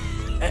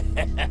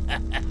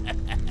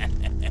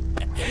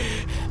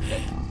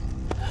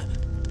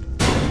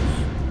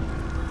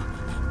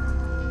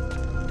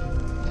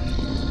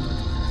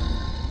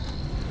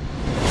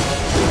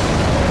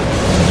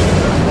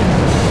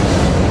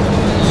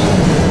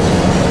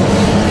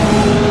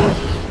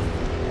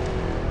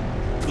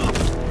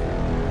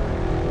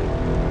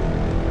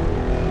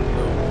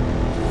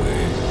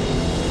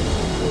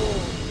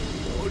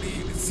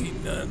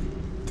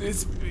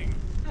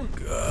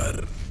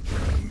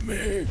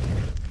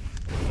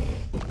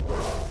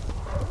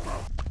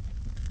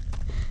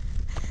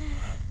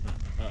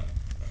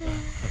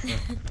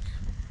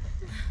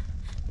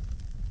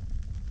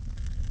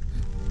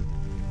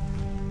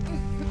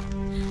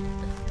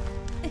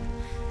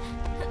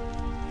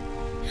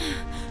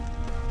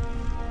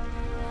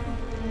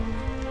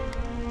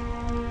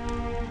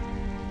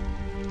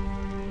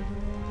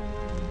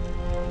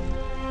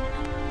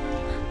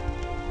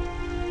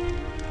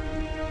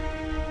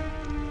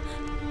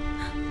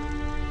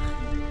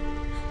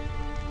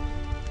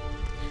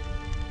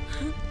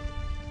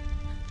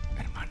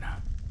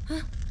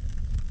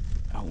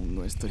 Aún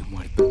no estoy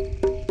muerto.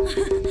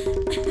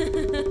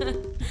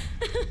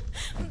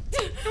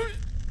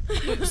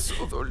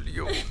 Eso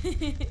dolió.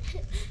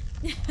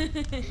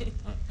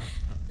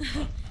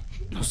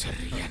 No se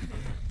rían.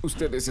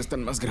 Ustedes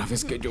están más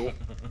graves que yo.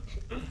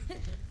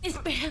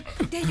 Espera,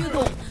 te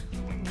ayudo.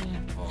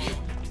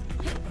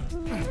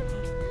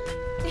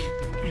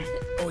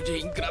 Oye,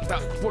 ingrata,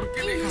 ¿por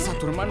qué dejas a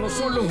tu hermano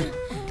solo?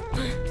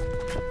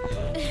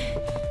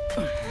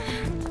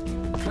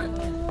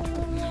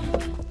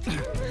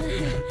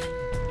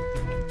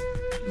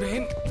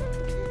 Ven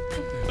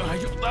a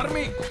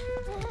ayudarme.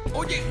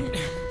 Oye,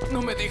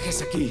 no me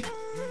dejes aquí.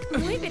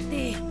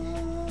 Muévete.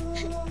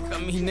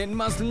 Caminen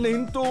más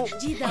lento.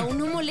 Gidao,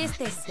 no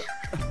molestes.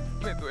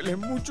 Me duele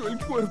mucho el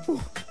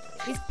cuerpo.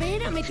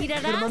 Espera, me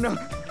tirarás.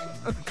 Hermana,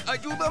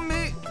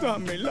 ayúdame.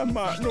 Dame la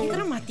mano. Qué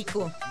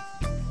dramático.